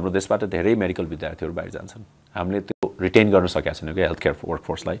हाम्रो देशबाट धेरै मेडिकल विद्यार्थीहरू बाहिर जान्छन् हामीले त्यो रिटेन गर्न सकेका छैनौं के हेल्थ केयर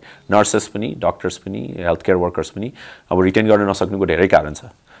वर्कफोर्सलाई नर्सेस पनि डाक्टर्स पनि हेल्थ केयर वर्कर्स पनि अब रिटेन गर्न नसक्नुको धेरै कारण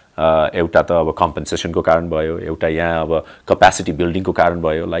छ एउटा त अब कम्पेन्सेसनको कारण भयो एउटा यहाँ अब क्यापेसिटी बिल्डिङको कारण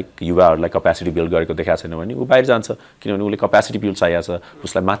भयो लाइक युवाहरूलाई क्यापेसिटी बिल्ड गरेको देखाएको छैन भने उ बाहिर जान्छ किनभने उले क्यापेसिटी बिल्ड चाहिएको छ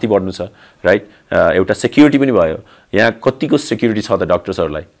उसलाई माथि बढ्नु छ राइट एउटा सेक्युरिटी पनि भयो यहाँ कतिको सेक्युरिटी छ त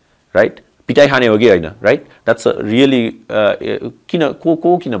डाक्टर्सहरूलाई राइट पिटाई खाने हो कि हैन राइट द्याट्स रियली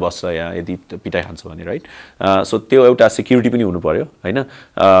को किन बस्छ यहाँ यदि पिटाई खान्छ भने राइट सो त्यो एउटा सेक्युरिटी पनि हुनु पर्यो हैन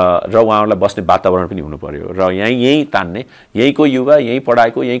र उहाँहरुलाई बस्ने वातावरण पनि हुनु पर्यो र यही तान्ने यहीको युवा यही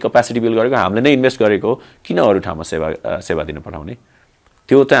पढाएको यही क्यापेसिटी बिल्ड गरेको हामीले नै इन्भेस्ट गरेको किन अरु ठाउँमा सेवा दिन पठाउने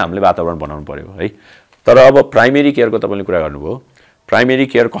त्यो चाहिँ हामीले वातावरण बनाउनु पर्यो है तर अब प्राइमेरी केयरको तपाईले कुरा गर्नुभयो प्राइमेरी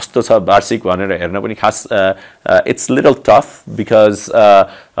केयर कस्तो छ वार्षिक भनेर हेर्न पनि खास इट्स लिटल टफ बिकज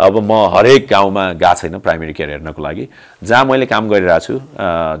अब म हरेक गाउँमा गएको छैन प्राइमेरी केयर हेर्नको लागि जहाँ मैले काम गरिरहेको छु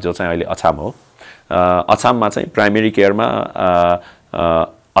जो चाहिँ अहिले अछाम हो अछाममा चाहिँ प्राइमेरी केयरमा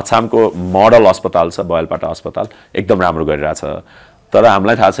अछामको मोडल अस्पताल छ बयलपाटा अस्पताल एकदम राम्रो गरिरहेछ तर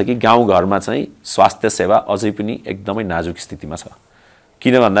हामीलाई थाहा छ कि गाउँघरमा चाहिँ स्वास्थ्य सेवा अझै पनि एकदमै नाजुक स्थितिमा छ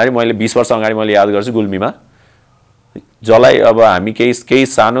किन भन्दाखेरि मैले 20 वर्ष अगाडि मैले याद गर्छु गुल्मीमा जलाई अब हामी केही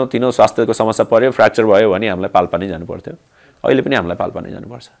सानो तिनो स्वास्थ्यको समस्या पर्यो फ्र्याक्चर भयो भने हामीलाई पाल्पानै जानु पर्थ्यो अहिले पनि हामीलाई पाल्पानै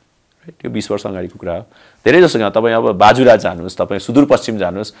जानुपर्छ राइट यो 20 वर्ष अगाडिको कुरा हो धेरै जसो तपाई अब बाजुरा जानुस् तपाई सुदूरपश्चिम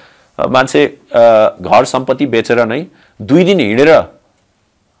जानुस् मान्छे घर सम्पत्ति बेचेर नै 2 दिन हिँडेर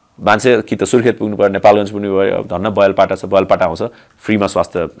मान्छे कि त सुर्खेत पुग्नु पर्यो नेपालगञ्ज पुग्नु पर्यो धन्न बयलपाटा छ बयलपाटा आउँछ फ्रीमा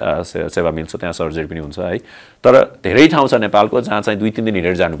स्वास्थ्य सेवा मिल्छ त्यहाँ सर्जरी पनि हुन्छ है तर धेरै ठाउँ छ नेपालको जहाँ चाहिँ 2-3 दिन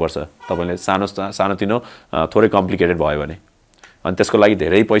हिँडेर जानुपर्छ तपाईले सानोतिनो थोरै कम्प्लिकेटेड भयो भने अनि त्यसको लागि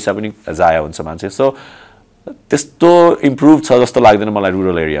धेरै पैसा पनि जाया हुन्छ मान्छे सो त्यस्तो इम्प्रुभ छ जस्तो लाग्दैन मलाई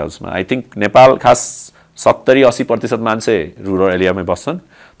रुरल एरियाजमा आई थिंक नेपाल खास 70-80% मान्छे रुरल एरियामै बस्छन्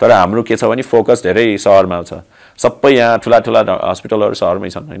तर हाम्रो के छ भने फोकस धेरै शहरमा छ सबै यहाँ ठुला हस्पिटलहरु शहरमै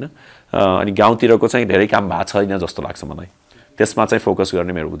छन् हैन अनि गाउँतिरको चाहिँ धेरै काम भएको छैन जस्तो लाग्छ मलाई त्यसमा चाहिँ फोकस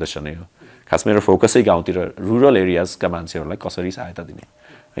गर्ने मेरो उद्देश्य नै हो खास मेरो फोकसै गाउँतिर रुरल एरियाजका मान्छेहरुलाई कसरी सहायता दिने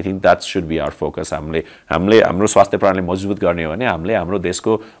I think that should be our focus हामीले हाम्रो स्वास्थ्य प्रणाली मजबुत गर्ने हो भने हामीले हाम्रो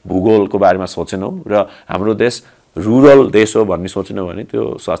देशको भूगोलको बारेमा सोचेनौं र हाम्रो देश रुरल देश हो भन्ने सोचेनौं भने त्यो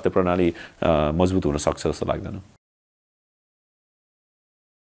स्वास्थ्य प्रणाली मजबुत हुन सक्छ जस्तो लाग्दैन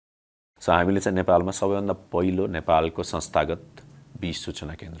सो हामीले चाहिँ नेपालमा सबैभन्दा पहिलो नेपालको संस्थागत विष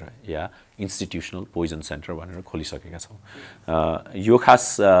सूचना केन्द्र या इन्स्टिट्युशनल पोइजन सेन्टर भनेर खोलिसकेका छौं यो खास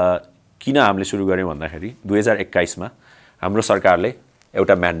किन हामीले सुरु गर्यौं भन्दाखेरि 2021 मा हाम्रो सरकारले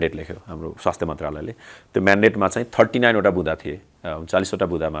एउटा म्यान्डेट लेख्यो हाम्रो स्वास्थ्य मन्त्रालयले त्यो म्यान्डेटमा चाहिँ 39 वटा बुँदा थिए 39 वटा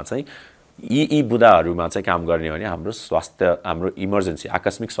बुँदामा चाहिँ यी बुँदाहरुमा चाहिँ काम गर्ने हो भने हाम्रो इमर्जेन्सी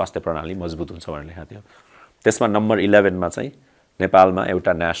आकस्मिक स्वास्थ्य प्रणाली मजबुत हुन्छ भनेर लेखेको थियो त्यसमा नम्बर 11 मा चाहिँ नेपालमा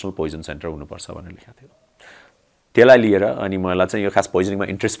एउटा नेशनल पोइजन सेन्टर हुनुपर्छ भनेर लेखेको थियो त्यसलाई लिएर अनि मलाई चाहिँ यो खास पोइजनिङमा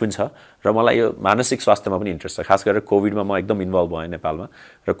इन्ट्रेस्ट पनि छ र मलाई यो मानसिक स्वास्थ्यमा पनि इन्ट्रेस्ट छ खास गरेर कोभिडमा म एकदम इन्भल्भ भएँ नेपालमा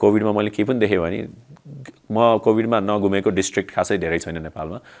र कोभिडमा मैले के पनि देखेँ भने म कोभिडमा नघुमेको डिस्ट्रिक्ट खासै धेरै छैन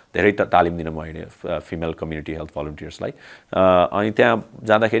नेपालमा धेरै तालिम दिन म हिँडेँ फिमेल कम्युनिटी हेल्थ भलन्टियर्सलाई अनि त्यहाँ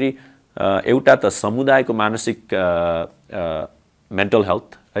जाँदाखेरि एउटा त समुदायको मानसिक मेन्टल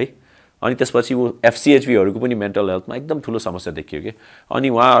हेल्थ है अनि त्यसपछि वो एफसीएचबीहरुको पनि मेन्टल हेल्थमा एकदम ठूलो समस्या देखियो के अनि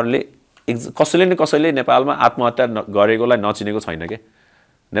उहाँहरुले कसैले न कसैले नेपालमा आत्महत्या गरेकोलाई नचिनेको छैन के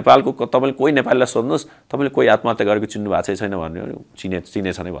नेपालको तपाईँले कोही नेपालीलाई सोध्नुहोस् तपाईँले कोही आत्महत्या गरेको चिन्नु भएको छैन भन्ने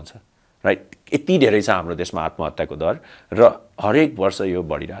चिनेछ नै भन्छ राइट यति धेरै छ हाम्रो देशमा आत्महत्याको दर र हरेक वर्ष यो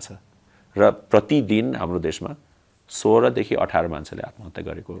बढिरहेछ र प्रतिदिन हाम्रो देशमा 16 देखि 18 मान्छेले आत्महत्या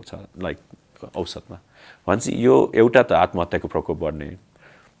गरेको छ लाइक औसतमा भनेपछि यो एउटा त आत्महत्याको प्रकोप बढ्ने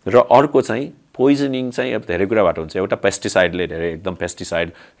र अर्को चाहिँ पोइजनिङ चाहिँ अब धेरै कुराबाट हुन्छ एउटा पेस्टिसाइडले धेरै एकदम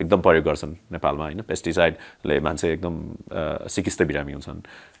पेस्टिसाइड एकदम प्रयोग गर्छन् नेपालमा हैन पेस्टिसाइडले मान्छे एकदम सिकिस्त बिरामी हुन्छन्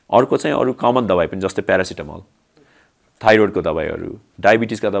अर्को चाहिँ अरु कमन दबाई पनि जस्तै प्यारासिटामोल थाइरोइडको दबाईहरू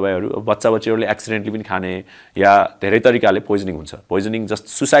डायबिटिसका दबाईहरू बच्चा बच्चीहरूले एक्सिडेन्टली पनि खाने या धेरै तरिकाले पोइजनिङ हुन्छ पोइजनिङ जस्ट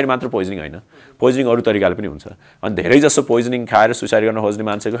सुसाइड मात्र पोइजनिङ हैन पोइजनिङ अरु तरिकाले पनि हुन्छ अनि धेरै जसो पोइजनिङ खाएर सुसाइड गर्न खोज्ने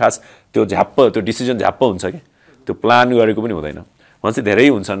मान्छेको खास त्यो त्यो डिसिजन झ्याप्प हुन्छ के त्यो प्लान गरेको पनि हुँदैन मान्छे धेरै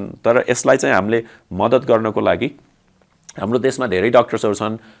हुन्छन् तर यसलाई चाहिँ हामीले मद्दत गर्नको लागि हाम्रो देशमा धेरै डाक्टर्सहरू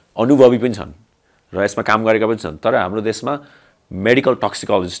छन् अनुभवी पनि छन् र यसमा काम गरेका पनि छन् तर हाम्रो देशमा मेडिकल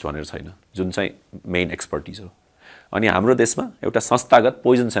टक्सिकोलोजिस्ट भनेर छैन जुन चाहिँ मेन एक्सपर्टिज हो अनि हाम्रो देशमा एउटा संस्थागत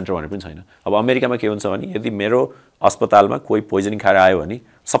पोइजन सेन्टर भनेर पनि छैन अब अमेरिकामा के हुन्छ भने यदि मेरो अस्पतालमा कोही पोइजनिङ खाएर आयो भने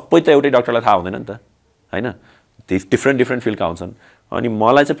सबै त एउटै डाक्टरलाई थाहा हुँदैन नि त हैन डिफ्रेन्ट फिल्डका हुन्छन् अनि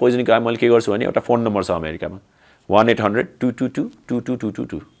मलाई चाहिँ पोइजनिङको आयो मैले के गर्छु भने एउटा फोन नम्बर छ अमेरिकामा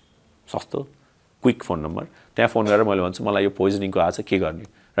 1-800-222-2222 सस्तो क्विक फोन नम्बर त्यहाँ फोन गरेर मैले भन्छु मलाई यो पोइजनिङको आछ के गर्ने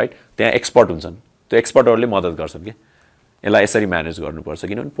राइट त्यहाँ एक्सपर्ट हुन्छन् त्यो एक्सपर्टहरूले मद्दत गर्छन् के यसलाई यसरी म्यानेज गर्नुपर्छ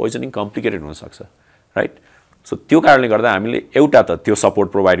किनभने पोइजनिङ कम्प्लिकेटेड हुन सक्छ राइट सो त्यो कारणले गर्दा हामीले एउटा त त्यो सपोर्ट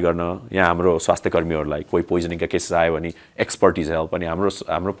प्रोभाइड गर्न यहाँ हाम्रो स्वास्थ्य कर्मीहरूलाई कोही पोइजनिङका केसेस आयो भने एक्सपर्टिज हेल्प अनि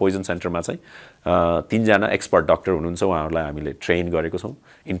हाम्रो पोइजन सेन्टरमा चाहिँ 3 जना एक्सपर्ट डाक्टर हुनुहुन्छ उहाँहरूलाई हामीले ट्रेन गरेको छौं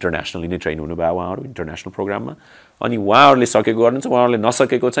इन्टरनेशनली नै ट्रेन हुनुभयो उहाँहरू इन्टरनेशनल प्रोग्राममा अनि उहाँहरूले सकेको गर्नुहुन्छ उहाँहरूले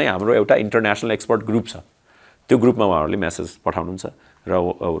नसकेको चाहिँ हाम्रो एउटा इन्टरनेशनल एक्सपर्ट ग्रुप छ त्यो ग्रुपमा उहाँहरूले मेसेज पठाउनुहुन्छ र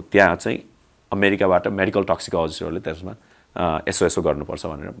त्यहाँ चाहिँ अमेरिकाबाट मेडिकल टक्सिकोलोजिस्टहरूले त्यसमा यसो गर्नुपर्छ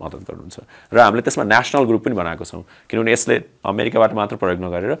भनेर मद्दत गर्नुहुन्छ र हामीले त्यसमा नेशनल ग्रुप पनि बनाएको छौं किनभने यसले अमेरिकाबाट मात्र प्रयोग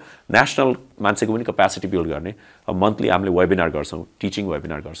नगरेर नेशनल मान्छेको पनि क्यापेसिटी बिल्ड गर्ने अब मन्थली हामीले वेबिनार गर्छौं टिचिङ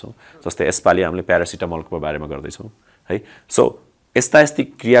वेबिनार गर्छौं जस्तै यसपालि हामीले प्यारासिटामोलको बारेमा गर्दै छौं है सो यस्ता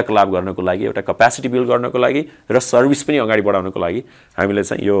क्रियाकलाप गर्नको लागि एउटा क्यापेसिटी बिल्ड गर्नको लागि र सर्भिस पनि अगाडि बढाउनको लागि हामीले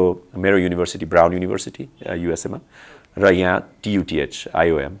चाहिँ यो मेरो युनिभर्सिटी ब्राउन युनिभर्सिटी युएसए मा र यहाँ TUTH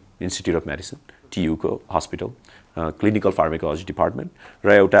IOM institute of medicine TU को हस्पिटल क्लिनिकल फार्माकोलोजी डिपार्टमेन्ट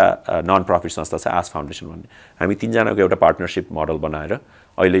र एउटा नन प्रफिट संस्था छ आस फाउन्डेसन भन्ने हामी 3 जनाको एउटा पार्टनरशिप मोडल बनाएर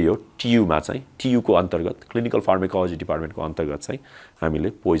अहिले यो TU मा चाहिँ TU को अन्तर्गत क्लिनिकल फार्माकोलोजी डिपार्टमेन्टको अन्तर्गत चाहिँ हामीले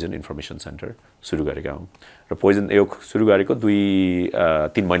पोइजन इन्फर्मेसन सेन्टर सुरु गरेका हौं र पोइजन यो सुरु गरेको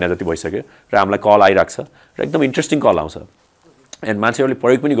 2-3 महिना जति भइसक्यो र हामीलाई कल आइराख्छ र एकदम इन्ट्रेस्टिङ कल आउँछ एन्ड मान्छेहरूले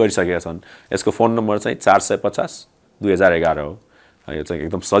प्रयोग पनि गरिसकेका छन् यसको फोन नम्बर चाहिँ 450 2011 हो यो चाहिँ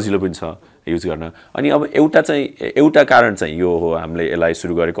एकदम सजिलो पनि छ युज गर्न अनि अब एउटा कारण चाहिँ यो हो हामीले यसलाई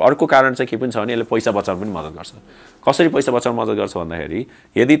सुरु गरेको अर्को कारण चाहिँ के पनि छ भने यसले पैसा बचाउन पनि मद्दत गर्छ कसरी पैसा बचाउन मद्दत गर्छ भन्दाखेरि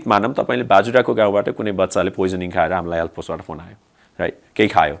यदि मानम तपाईले बाजुराको गाउँबाट कुनै बच्चाले पोइजनिङ खाएर हामीलाई हेल्थ पोस्टबाट फोन आयो राइट केही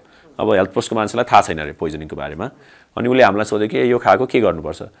खायो अब हेल्थ पोस्टको मान्छेलाई थाहा छैन रे पोइजनिङको बारेमा अनि उले हामीलाई सोध्यो कि यो खाएको के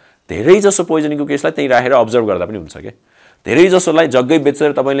गर्नुपर्छ धेरै जसो पोइजनिङको केसलाई त्यही राखेर अब्जर्भ गर्दा पनि हुन्छ के धेरै जसोलाई जग्गै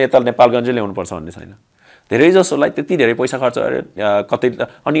बेचेर तपाईले यता नेपालगञ्जै ल्याउनु पर्छ भन्ने छैन धेरै जसोलाई त्यति धेरै पैसा खर्च गरेर कतै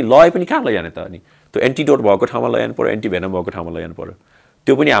अनि लय पनि कहाँ लैजाने त अनि त्यो एन्टिडोट भएको ठाउँमा लैजानु पर्यो एन्टिभेनम भएको ठाउँमा लैजानु पर्यो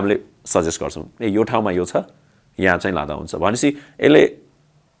त्यो पनि हामीले सजेस्ट गर्छौं यो ठाउँमा यो छ यहाँ चाहिँ लादा हुन्छ भनेसी यसले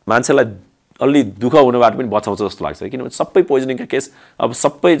मान्छेलाई अलि दुःख हुनबाट पनि बचाउँछ जस्तो लाग्छ किनभने सबै पोइजनिङका केस अब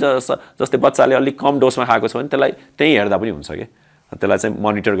सबै जस्तै बच्चाले अलि कम डोजमा खाएको छ भने त्यसलाई त्यही हेर्दा पनि हुन्छ के त्यसलाई चाहिँ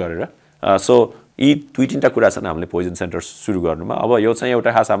मोनिटर गरेर सो यी 2-3टा कुरा छन् हामीले पोइजन सेन्टर सुरु गर्नुमा अब यो चाहिँ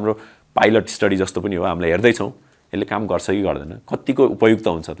एउटा खास हाम्रो पाइलट स्टडी जस्तो पनि हो हामीले हेर्दै छौं यसले काम गर्छ कि गर्दैन कतिको उपयुक्त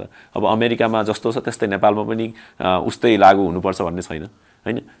हुन्छ त अब अमेरिकामा जस्तो छ त्यस्तै नेपालमा पनि उस्तै लागू हुनुपर्छ भन्ने छैन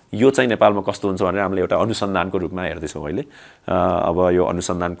हैन यो चाहिँ नेपालमा कस्तो हुन्छ भनेर हामीले एउटा अनुसन्धानको रूपमा हेर्दै छौं अहिले अब यो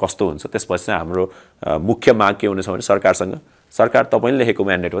अनुसन्धान कस्तो हुन्छ त्यसपछि चाहिँ हाम्रो मुख्य माग के हुनेछ भने सरकार तपाईले लेखेको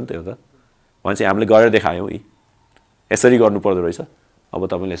म्यान्डेट हो नि त यो त भन्छ हामीले गरेर देखायौं यसरी गर्नु पर्दो रहेछ अब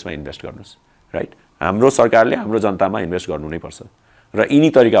तपाईले यसमा इन्भेस्ट गर्नुस् राइट हाम्रो सरकारले हाम्रो जनतामा इन्भेस्ट गर्नु नै पर्छ र यिनी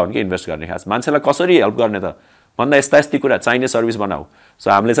तरिका हुन् कि इन्भेस्ट गर्ने खास मान्छेलाई कसरी हेल्प गर्ने त भन्दा यस्ता कुरा चाहिने सर्भिस बनाऊ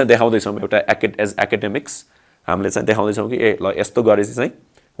सो हामीले चाहिँ देखाउँदै छौं एउटा एकाडेमिक्स हामीले चाहिँ देखाउँदै छौं कि ल यस्तो गरेपछि चाहिँ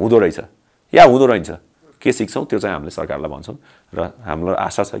हुँदो रहेछ या हुँदो रहन्छ के सिक्छौं त्यो चाहिँ हामीले सरकारलाई भन्छौं र हाम्रो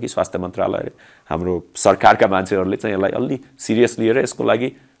आशा छ कि स्वास्थ्य मन्त्रालयले हाम्रो सरकारका मान्छेहरूले चाहिँ यसलाई अलि सिरियस लिएर यसको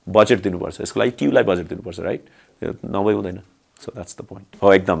लागि बजेट दिनुपर्छ यसको लागि टीयूलाई बजेट दिनुपर्छ राइट नभए हुँदैन सो द्याट्स द पोइन्ट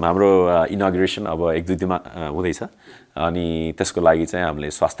हो एकदम हाम्रो इनॉग्रेसन अब 1-2 दिनमा हुँदैछ अनि त्यसको लागि चाहिँ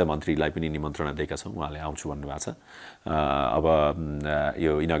हामीले स्वास्थ्य मन्त्रीलाई पनि निमन्त्रणा दिएका छौँ उहाँले आउँछु भन्नुभएको छ अब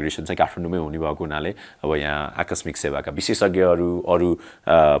यो इनग्रेसन चाहिँ काठमाडौँमै हुने भएको हुनाले अब यहाँ आकस्मिक सेवाका विशेषज्ञहरू अरू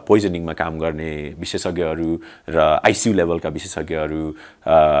पोइजनिङमा काम गर्ने विशेषज्ञहरू र आइसियु लेभलका विशेषज्ञहरू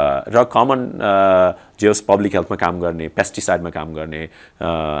र कमन जे पब्लिक हेल्थमा काम गर्ने पेस्टिसाइडमा काम गर्ने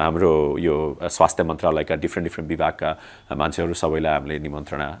हाम्रो यो स्वास्थ्य मन्त्रालयका डिफ्रेन्ट विभागका मान्छेहरू सबैलाई हामीले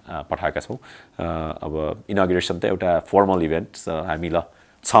निमन्त्रणा पठाएका छौँ अब इनग्रेसन त एउटा फर्मल इभेन्ट हामी ल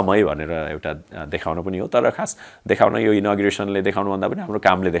छमै भनेर एउटा देखाउन पनि हो तर खास देखाउन यो इनग्रेसनले देखाउनुभन्दा पनि हाम्रो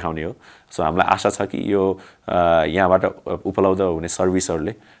कामले देखाउने हो सो हामीलाई आशा छ कि यो यहाँबाट उपलब्ध हुने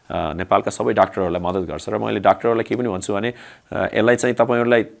सर्भिसहरूले नेपालका सबै डाक्टरहरूलाई मद्दत गर्छ र मैले डाक्टरहरूलाई के पनि भन्छु भने यसलाई चाहिँ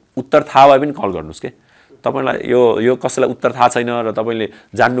तपाईँहरूलाई उत्तर थाहा भए पनि कल गर्नुहोस् के तपाईलाई यो कसैलाई उत्तर थाहा छैन र तपाईले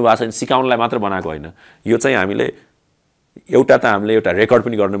जान्नु भएको छैन सिकाउनलाई मात्र बनाएको होइन यो चाहिँ हामीले एउटा रेकर्ड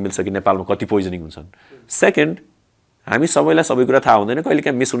पनि गर्न मिल्छ कि नेपालमा कति पोइजनिङ हुन्छन् सेकेन्ड हामी सबैलाई सबै कुरा थाहा हुँदैन कहिले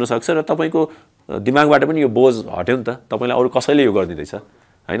काहीँ मिस हुन सक्छ र तपाईको दिमागबाट पनि यो बोझ हट्यो नि त तपाईलाई अरु कसैले यो गर्दिदैछ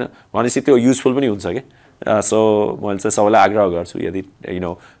हैन भनेपछि त्यो युजफुल पनि हुन्छ के सो मैले चाहिँ सबैलाई आग्रह गर्छु यदि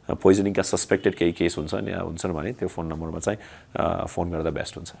पोइजनिङका सस्पेक्टेड केही केस हुन्छन् भने त्यो फोन नम्बरमा चाहिँ फोन गर्दा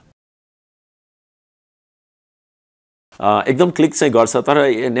बेस्ट हुन्छ एकदम क्लिक चाहिँ गर्छ तर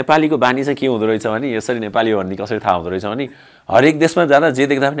नेपालीको बानी चाहिँ के हुँदो रहेछ भने यसरी नेपाली भन्ने कसरी थाहा हुँदो रहेछ भने हरेक देशमा जाँदा जे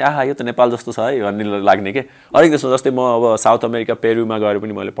देख्दा पनि आहा यो त नेपाल जस्तो छ है भन्ने लाग्ने के हरेक देशमा जस्तै म अब साउथ अमेरिका पेरुमा गएर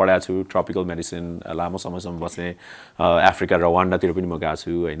पनि मैले पढाएको छु ट्रपिकल मेडिसिन लामो समयसम्म बसेँ अफ्रिका रवान्डातिर पनि म गएको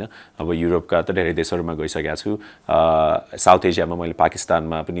छु हैन अब युरोपका त धेरै देशहरूमा गइसकेको छु साउथ एसियामा मैले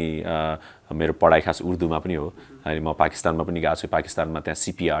पाकिस्तानमा पनि मेरो पढाइ खास उर्दूमा पनि हो अनि म पाकिस्तानमा पनि गएको छु पाकिस्तानमा त्यहाँ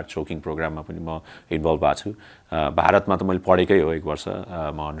सीपीआर चोकिङ प्रोग्राममा पनि म इन्भल्भ भएको छु भारतमा त मैले पढेकै हो एक वर्ष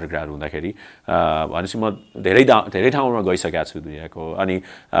म अन्डरग्रेड हुँदाखेरि भनेपछि म धेरै ठाउँमा गइसकेको छु दुनियाँको अनि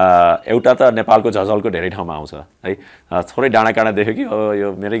एउटा त नेपालको झझल्को धेरै ठाउँमा आउँछ है थोरै डाँडाकाँडा देख्यो कि यो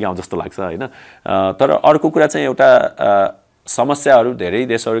मेरै गाउँ जस्तो लाग्छ हैन तर अर्को कुरा चाहिँ एउटा समस्याहरू धेरै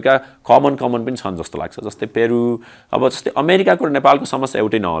देशहरूका कमन पनि छन् जस्तो लाग्छ जस्तै पेरु अब जस्तै अमेरिकाको र नेपालको समस्या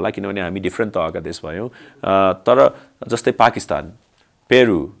एउटै नहोला किनभने हामी डिफ्रेन्ट तहका देश भयौँ तर जस्तै Pakistan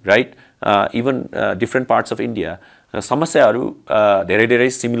Peru right even different parts of India समस्याहरू धेरै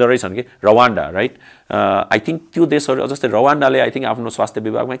सिमिलरै छन् कि रवान्डा राइट आई थिंक त्यो देशहरू जस्तै रवान्डाले आई थिंक आफ्नो स्वास्थ्य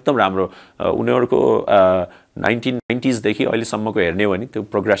विभागमा एकदम राम्रो उनीहरूको 1990s देखि अहिलेसम्मको हेर्ने हो भने त्यो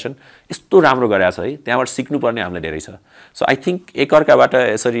प्रोग्रेसन यस्तो राम्रो गरेछ है त्यहाँबाट सिक्नुपर्ने हामीलाई धेरै छ सो आई थिंक एकअर्काबाट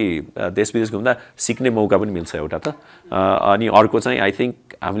यसरी देश विदेश घुम्दा सिक्ने मौका पनि मिल्छ एउटा त अनि अर्को चाहिँ आई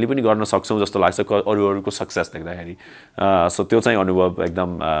थिंक हामीले पनि गर्न सक्छौं जस्तो लाग्छ अरूको सक्सेस देख्दाखेरि सो त्यो चाहिँ अनुभव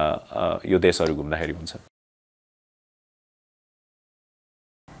एकदम यो देशहरू घुम्दाखेरि हुन्छ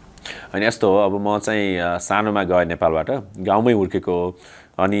अनि यस्तो हो अब म चाहिँ सानोमा गए नेपालबाट गाउँमै हुर्केको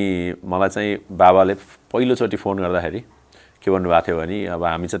अनि मलाई चाहिँ बाबाले पहिलोचोटि फोन गर्दाखेरि के भन्नुभएको थियो भने अब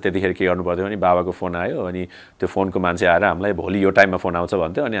हामी चाहिँ त्यतिखेर के गर्नु पर्थ्यो भने बाबाको फोन आयो अनि त्यो फोनको मान्छे आएर हामीलाई भोलि यो टाइममा फोन आउँछ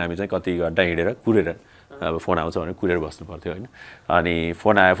भन्थ्यो अनि हामी चाहिँ कति घण्टा हिँडेर कुरेर अब फोन आउँछ भने कुरेर बस्नु पर्थ्यो हैन अनि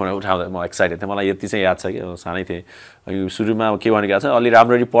फोन उठाउँदा म एक्साइटेड थिएँ मलाई यति चाहिँ याद छ कि सानै थिएँ यो सुरुमा के भनेको छ अलि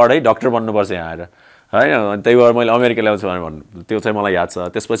राम्ररी पढ है डाक्टर बन्नुपर्छ यहाँ आएर हैन त्यही भएर मैले अमेरिका ल्याउँछु भनेर भन्नु त्यो चाहिँ मलाई याद छ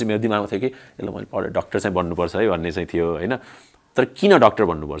त्यसपछि मेरो दिमागमा थियो कि यसले मैले पढेर डाक्टर चाहिँ बन्नुपर्छ है भन्ने चाहिँ थियो हैन तर किन डाक्टर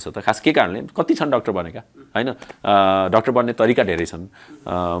बन्नुपर्छ त खास के कारणले कति छन् डाक्टर बनेका हैन डाक्टर बन्ने तरिका धेरै छन्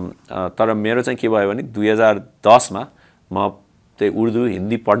तर मेरो चाहिँ के भयो भने 2010 मा म त्यही उर्दू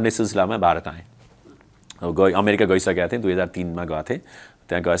हिन्दी पढ्ने सिलसिलामा भारत आएँ अमेरिका गइसकेको थिएँ 2003 मा गएको थिएँ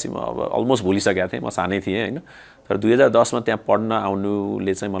त्यहाँ गएपछि म अब अलमोस्ट भुलिसकेको थिएँ म सानै थिएँ हैन तर 2010 मा त्यहाँ पढ्न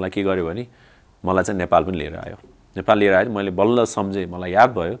आउनुले चाहिँ मलाई के गर्यो भने मलाई चाहिँ नेपाल पनि लिएर आयो नेपाल लिएर आयो मैले बल्ल सम्झेँ मलाई याद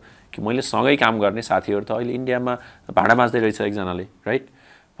भयो कि मैले सँगै काम गर्ने साथीहरू त अहिले इन्डियामा भाडा माझ्दै रहेछ एकजनाले राइट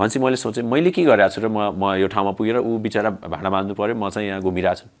भनेपछि मैले सोचेँ मैले के गरिरहेको छु र म यो ठाउँमा पुगेर ऊ बिचरा भाडा माझ्नु पर्यो म चाहिँ यहाँ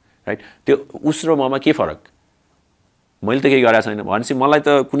घुमिरहेको छु राइट त्यो उस र ममा के फरक मैले त केही गरेको छैन भनेपछि मलाई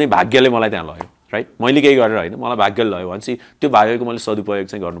त कुनै भाग्यले मलाई त्यहाँ लग्यो राइट मैले केही गरेर होइन मलाई भाग्यले लग्यो भनेपछि त्यो भाग्यको मैले सदुपयोग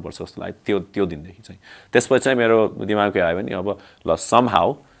चाहिँ गर्नुपर्छ जस्तो लाग्यो त्यो दिनदेखि चाहिँ त्यसपछि चाहिँ मेरो दिमाग के आयो भने अब ल समहाउ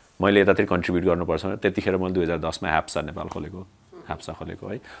मैले यतातिर कन्ट्रिब्युट गर्नुपर्छ त्यतिखेर मैले 2010 मा ह्याप्सा नेपाल खोलेको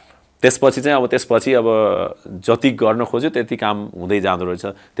है त्यसपछि अब जति गर्न खोज्यो त्यति काम हुँदै जाँदो रहेछ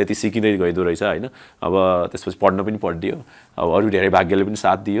त्यति सिकिँदै गइदो रहेछ हैन अब त्यसपछि पढ्न पनि पढियो अब अरु धेरै भाग्यले पनि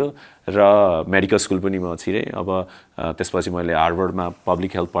साथ दियो र मेडिकल स्कुल पनि म छिरे अब त्यसपछि मैले हार्वर्डमा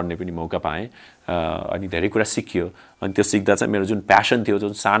पब्लिक हेल्थ पढ्ने पनि मौका पाएँ अनि धेरै कुरा सिकियो अनि त्यो सिक्दा चाहिँ मेरो जुन प्यासन थियो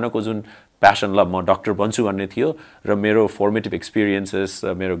जुन सानोको जुन प्यासन ल म डाक्टर बन्छु भन्ने थियो र मेरो फर्मेटिभ एक्सपिरियन्सेस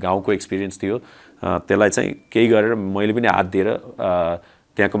मेरो गाउँको एक्सपिरियन्स थियो त्यसलाई चाहिँ केही गरेर मैले पनि हात दिएर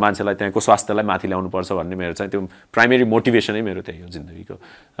त्यहाँको मान्छेलाई त्यहाँको स्वास्थ्यलाई माथि ल्याउनुपर्छ भन्ने मेरो चाहिँ त्यो प्राइमेरी मोटिभेसनै मेरो त्यही हो जिन्दगीको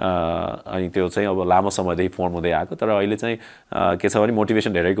अनि त्यो चाहिँ अब लामो समयदेखि फर्म हुँदै आएको तर अहिले चाहिँ के छ भने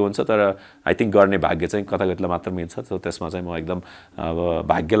मोटिभेसन धेरैको हुन्छ तर आई थिङ्क गर्ने भाग्य चाहिँ कता कतिलाई मात्र मिल्छ सो त्यसमा चाहिँ म एकदम अब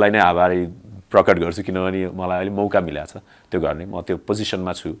भाग्यलाई नै आभारी प्रकट गर्छु किनभने मलाई अहिले मौका मिलेको छ त्यो गर्ने म त्यो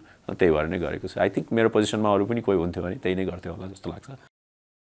पोजिसनमा छु त्यही भएर नै गरेको छु आई थिङ्क मेरो पोजिसनमा अरू पनि कोही हुन्थ्यो भने त्यही नै गर्थ्यो होला जस्तो लाग्छ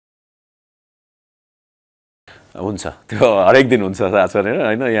हुन्छ त्यो हरेक दिन हुन्छ साँच्चै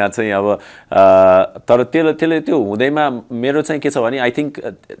हैन यहाँ चाहिँ अब तर त्यसले त्यो हुँदैमा मेरो चाहिँ के छ भने आई थिङ्क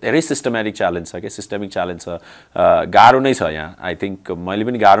धेरै सिस्टमेटिक च्यालेन्ज छ के सिस्टमिक च्यालेन्ज छ गाह्रो नै छ यहाँ आई थिङ्क मैले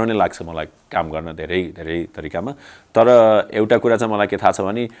पनि गाह्रो नै लाग्छ मलाई काम गर्न धेरै धेरै तरिकामा तर एउटा कुरा चाहिँ मलाई के थाहा छ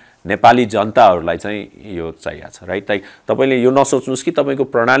भने नेपाली जनताहरूलाई चाहिँ यो चाहिएको छ राइट लाइक तपाईँले यो नसोच्नुहोस् कि तपाईँको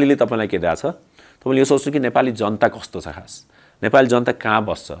प्रणालीले तपाईँलाई के दिएको छ तपाईँले यो सोच्नु कि नेपाली जनता कस्तो छ खास नेपाली जनता कहाँ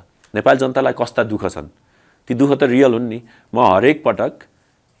बस्छ नेपाली जनतालाई कस्ता दुःख छन् ती दुःख त रियल हुन् नि म हरेक पटक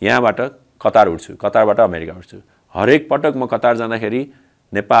यहाँबाट कतार उड्छु कतारबाट अमेरिका उड्छु हरेक पटक म कतार जाँदाखेरि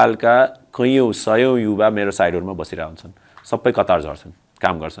नेपालका कैयौँ सयौँ युवा मेरो साइडहरूमा बसिरहेका हुन्छन् सबै कतार झर्छन्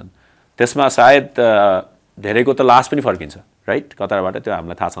काम गर्छन् त्यसमा सायद धेरैको त लास पनि फर्किन्छ राइट कतारबाट त्यो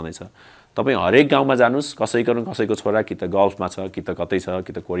हामीलाई थाहा छँदैछ तपाईँ हरेक गाउँमा जानुहोस् कसैको छोरा कि त गल्फमा छ कि त कतै छ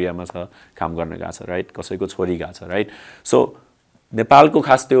कि त कोरियामा छ काम गर्न गएको छ राइट कसैको छोरी गएको छ राइट सो नेपालको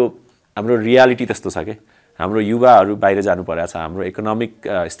खास त्यो हाम्रो रियालिटी त्यस्तो छ कि हाम्रो युवाहरू बाहिर जानु परेको छ हाम्रो इकोनोमिक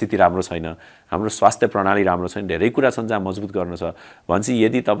स्थिति राम्रो छैन हाम्रो स्वास्थ्य प्रणाली राम्रो छैन धेरै कुरा छन् जहाँ मजबुत गर्नु छ भन्छ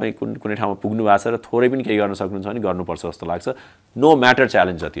यदि तपाईँ कुनै ठाउँमा पुग्नु भएको छ र थोरै पनि केही गर्न सक्नुहुन्छ भने गर्नुपर्छ जस्तो लाग्छ नो म्याटर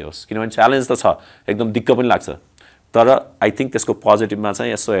च्यालेन्ज जति होस् किनभने च्यालेन्ज त छ एकदम दिक्क पनि लाग्छ तर आई थिङ्क त्यसको पोजिटिभमा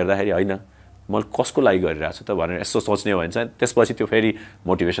चाहिँ यसो हेर्दाखेरि होइन मैले कसको लागि गरिरहेको छु त भनेर यसो सोच्ने हो भने चाहिँ त्यसपछि त्यो फेरि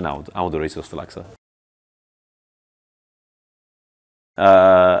मोटिभेसन आउँदो रहेछ जस्तो लाग्छ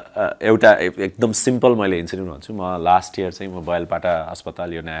एउटा एकदम सिम्पल मैले इन्सिडेन्ट भन्छु म लास्ट इयर चाहिँ म बयलपाटा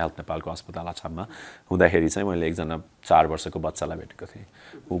अस्पताल यो नयाँ हेल्थ नेपालको अस्पताल अछाममा हुँदाखेरि चाहिँ मैले एकजना 4 वर्षको बच्चालाई भेटेको थिएँ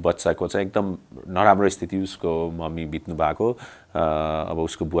ऊ बच्चाको चाहिँ एकदम नराम्रो स्थिति उसको मम्मी बित्नु भएको अब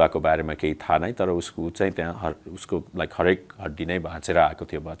उसको बुवाको बारेमा केही थाहा नै तर उसको चाहिँ त्यहाँ उसको लाइक हरेक हड्डी नै भाँचेर आएको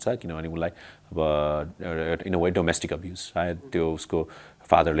थियो बच्चा किनभने उसलाई अब in a way domestic abuse सायद त्यो उसको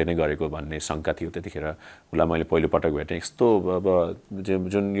फादरले नै गरेको भन्ने शङ्का थियो त्यतिखेर उसलाई मैले पहिलोपटक भेटेँ यस्तो अब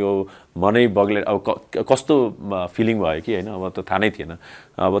जुन यो मनै बग्ले अब कस्तो फिलिङ भयो कि होइन अब त थाहा नै थिएन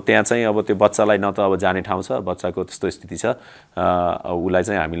अब त्यहाँ चाहिँ अब त्यो बच्चालाई न त अब जाने ठाउँ छ बच्चाको त्यस्तो स्थिति छ उसलाई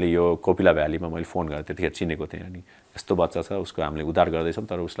चाहिँ हामीले यो कोपिला भ्यालीमा मैले फोन गरेँ त्यतिखेर चिनेको थिएँ अनि यस्तो बच्चा छ उसको हामीले उद्धार गर्दैछौँ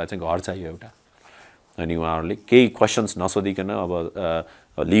तर उसलाई चाहिँ घर चाहियो एउटा अनि उहाँहरूले केही क्वेसन्स नसोधिकन अब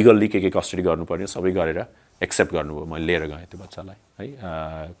लिगल्ली के कस्टडी गर्नुपर्ने सबै गरेर एक्सेप्ट गर्नुभयो मैले लिएर गएँ त्यो बच्चालाई है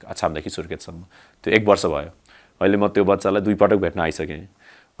अछामदेखि सुर्खेतसम्म त्यो 1 वर्ष भयो अहिले म त्यो बच्चालाई 2 पटक भेट्न आइसकेँ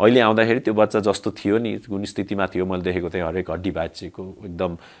अहिले आउँदाखेरि त्यो बच्चा जस्तो थियो नि कुन स्थितिमा थियो मैले देखेको थिएँ हरेक हड्डी भाँचिएको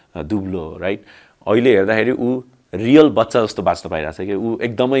एकदम दुब्लो राइट अहिले हेर्दाखेरि ऊ रियल बच्चा जस्तो बाँच्न पाइरहेको छ कि ऊ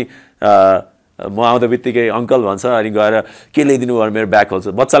एकदमै म आउँदा बित्तिकै अङ्कल भन्छ अनि गएर के ल्याइदिनु भयो मेरो ब्याग खोल्छ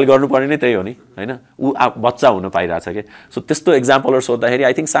बच्चाले गर्नुपर्ने नै त्यही हो नि होइन ऊ बच्चा हुन पाइरहेछ कि सो त्यस्तो एक्जाम्पलहरू सोद्धाखेरि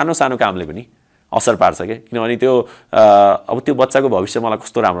आई थिङ्क सानो सानो कामले पनि असर पार्छ कि किनभने त्यो अब त्यो बच्चाको भविष्य मलाई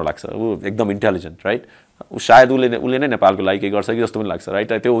कस्तो राम्रो लाग्छ ऊ एकदम इन्टेलिजेन्ट राइट ऊ सायद उसले नै नेपालको लागि केही गर्छ कि जस्तो पनि लाग्छ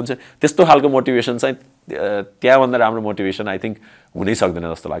राइट त्यो हुन्छ त्यस्तो खालको मोटिभेसन चाहिँ त्यहाँभन्दा राम्रो मोटिभेसन आई थिङ्क हुनै सक्दैन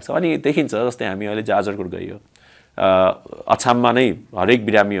जस्तो लाग्छ अनि देखिन्छ जस्तै हामी अहिले जाजरकोट गइयो अछाममा नै हरेक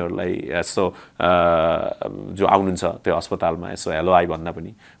बिरामीहरूलाई यसो जो आउनुहुन्छ त्यो अस्पतालमा यसो हेलो आई भन्दा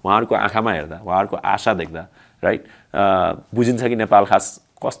पनि उहाँहरूको आँखामा हेर्दा उहाँहरूको आशा देख्दा राइट बुझिन्छ कि नेपाल खास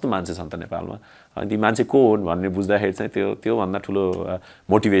कस्तो मान्छे छन् त नेपालमा अनि ती मान्छे को हुन् भन्ने बुझ्दाखेरि चाहिँ त्योभन्दा ठुलो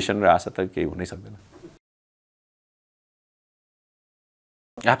मोटिभेसन र आशा त केही हुनै सक्दैन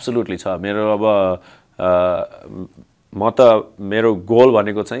एब्सोल्युटली छ मेरो अब म त मेरो गोल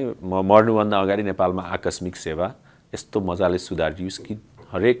भनेको चाहिँ म मर्नुभन्दा अगाडि नेपालमा आकस्मिक सेवा यस्तो मजाले सुधारियोस् कि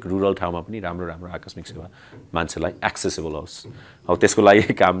हरेक रुरल ठाउँमा पनि राम्रो राम्रो आकस्मिक सेवा मान्छेलाई एक्सेसिबल होस् अब त्यसको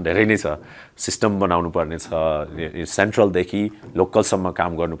लागि काम धेरै नै छ सिस्टम बनाउनु पर्ने छ सेन्ट्रलदेखि लोकलसम्म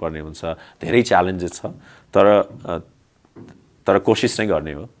काम गर्नुपर्ने हुन्छ धेरै च्यालेन्जेस छ तर कोसिस चाहिँ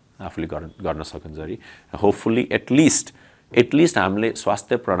गर्ने हो आफूले गर्न सकिन्छरी होपफुल्ली एटलिस्ट हामीले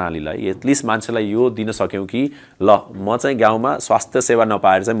स्वास्थ्य प्रणालीलाई एटलिस्ट मान्छेलाई यो दिन सक्यौँ कि ल म चाहिँ गाउँमा स्वास्थ्य सेवा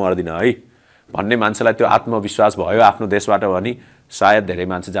नपाएर चाहिँ मर्दिनँ है भन्ने मान्छेलाई त्यो आत्मविश्वास भयो आफ्नो देशबाट भने सायद धेरै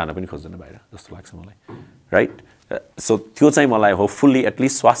मान्छे जान पनि खोज्दैन बाहिर जस्तो लाग्छ मलाई राइट सो त्यो चाहिँ मलाई होपफुल्ली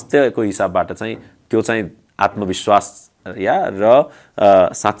एटलिस्ट स्वास्थ्यको हिसाबबाट चाहिँ त्यो चाहिँ आत्मविश्वास या र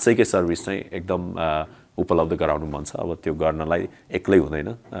साँच्चैकै सर्भिस चाहिँ एकदम उपलब्ध गराउनु मन छ अब त्यो गर्नलाई एक्लै हुँदैन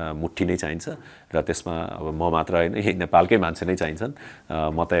मुट्ठी नै चाहिन्छ र त्यसमा अब म मात्र होइन यही नेपालकै मान्छे नै चाहिन्छन्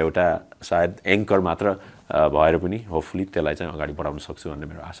म त एउटा सायद एङ्कर मात्र भएर पनि होपफुली त्यसलाई चाहिँ अगाडि बढाउन सक्छु भन्ने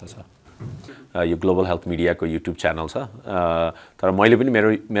मेरो आशा छ यो ग्लोबल हेल्थ मिडियाको युट्युब च्यानल छ तर मैले पनि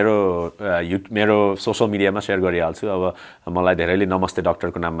मेरो सोसल मिडियामा सेयर गरिहाल्छु अब मलाई धेरैले नमस्ते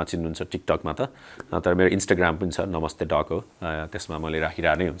डक्टरको नाममा चिन्नुहुन्छ टिकटकमा त तर मेरो इन्स्टाग्राम पनि छ नमस्ते डक हो त्यसमा मैले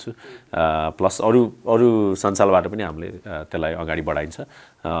राखिरहनै हुन्छु प्लस अरू सञ्जालबाट पनि हामीले त्यसलाई अगाडि बढाइन्छ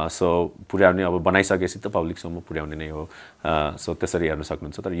सो पुर्याउने अब बनाइसकेपछि त पब्लिकसम्म पुर्याउने नै हो सो त्यसरी हेर्न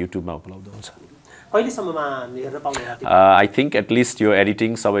सक्नुहुन्छ तर युट्युबमा उपलब्ध हुन्छ कहिलेसम्ममा हेर्न पाउने आई थिङ्क एटलिस्ट यो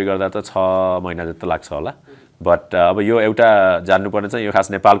एडिटिङ सबै गर्दा त 6 महिना जस्तो लाग्छ होला बट अब यो एउटा जान्नुपर्ने चाहिँ यो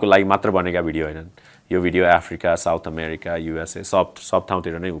खास नेपालको लागि मात्र बनेका भिडियो होइनन् यो video Africa south America USA सब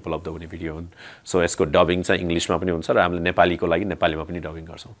ठाउँतिर नै उपलब्ध हुने भिडियो हुन् सो यसको डबिङ चाहिँ इङ्ग्लिसमा पनि हुन्छ र हामीले नेपालीको लागि नेपालीमा पनि डबिङ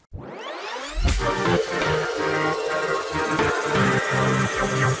गर्छौँ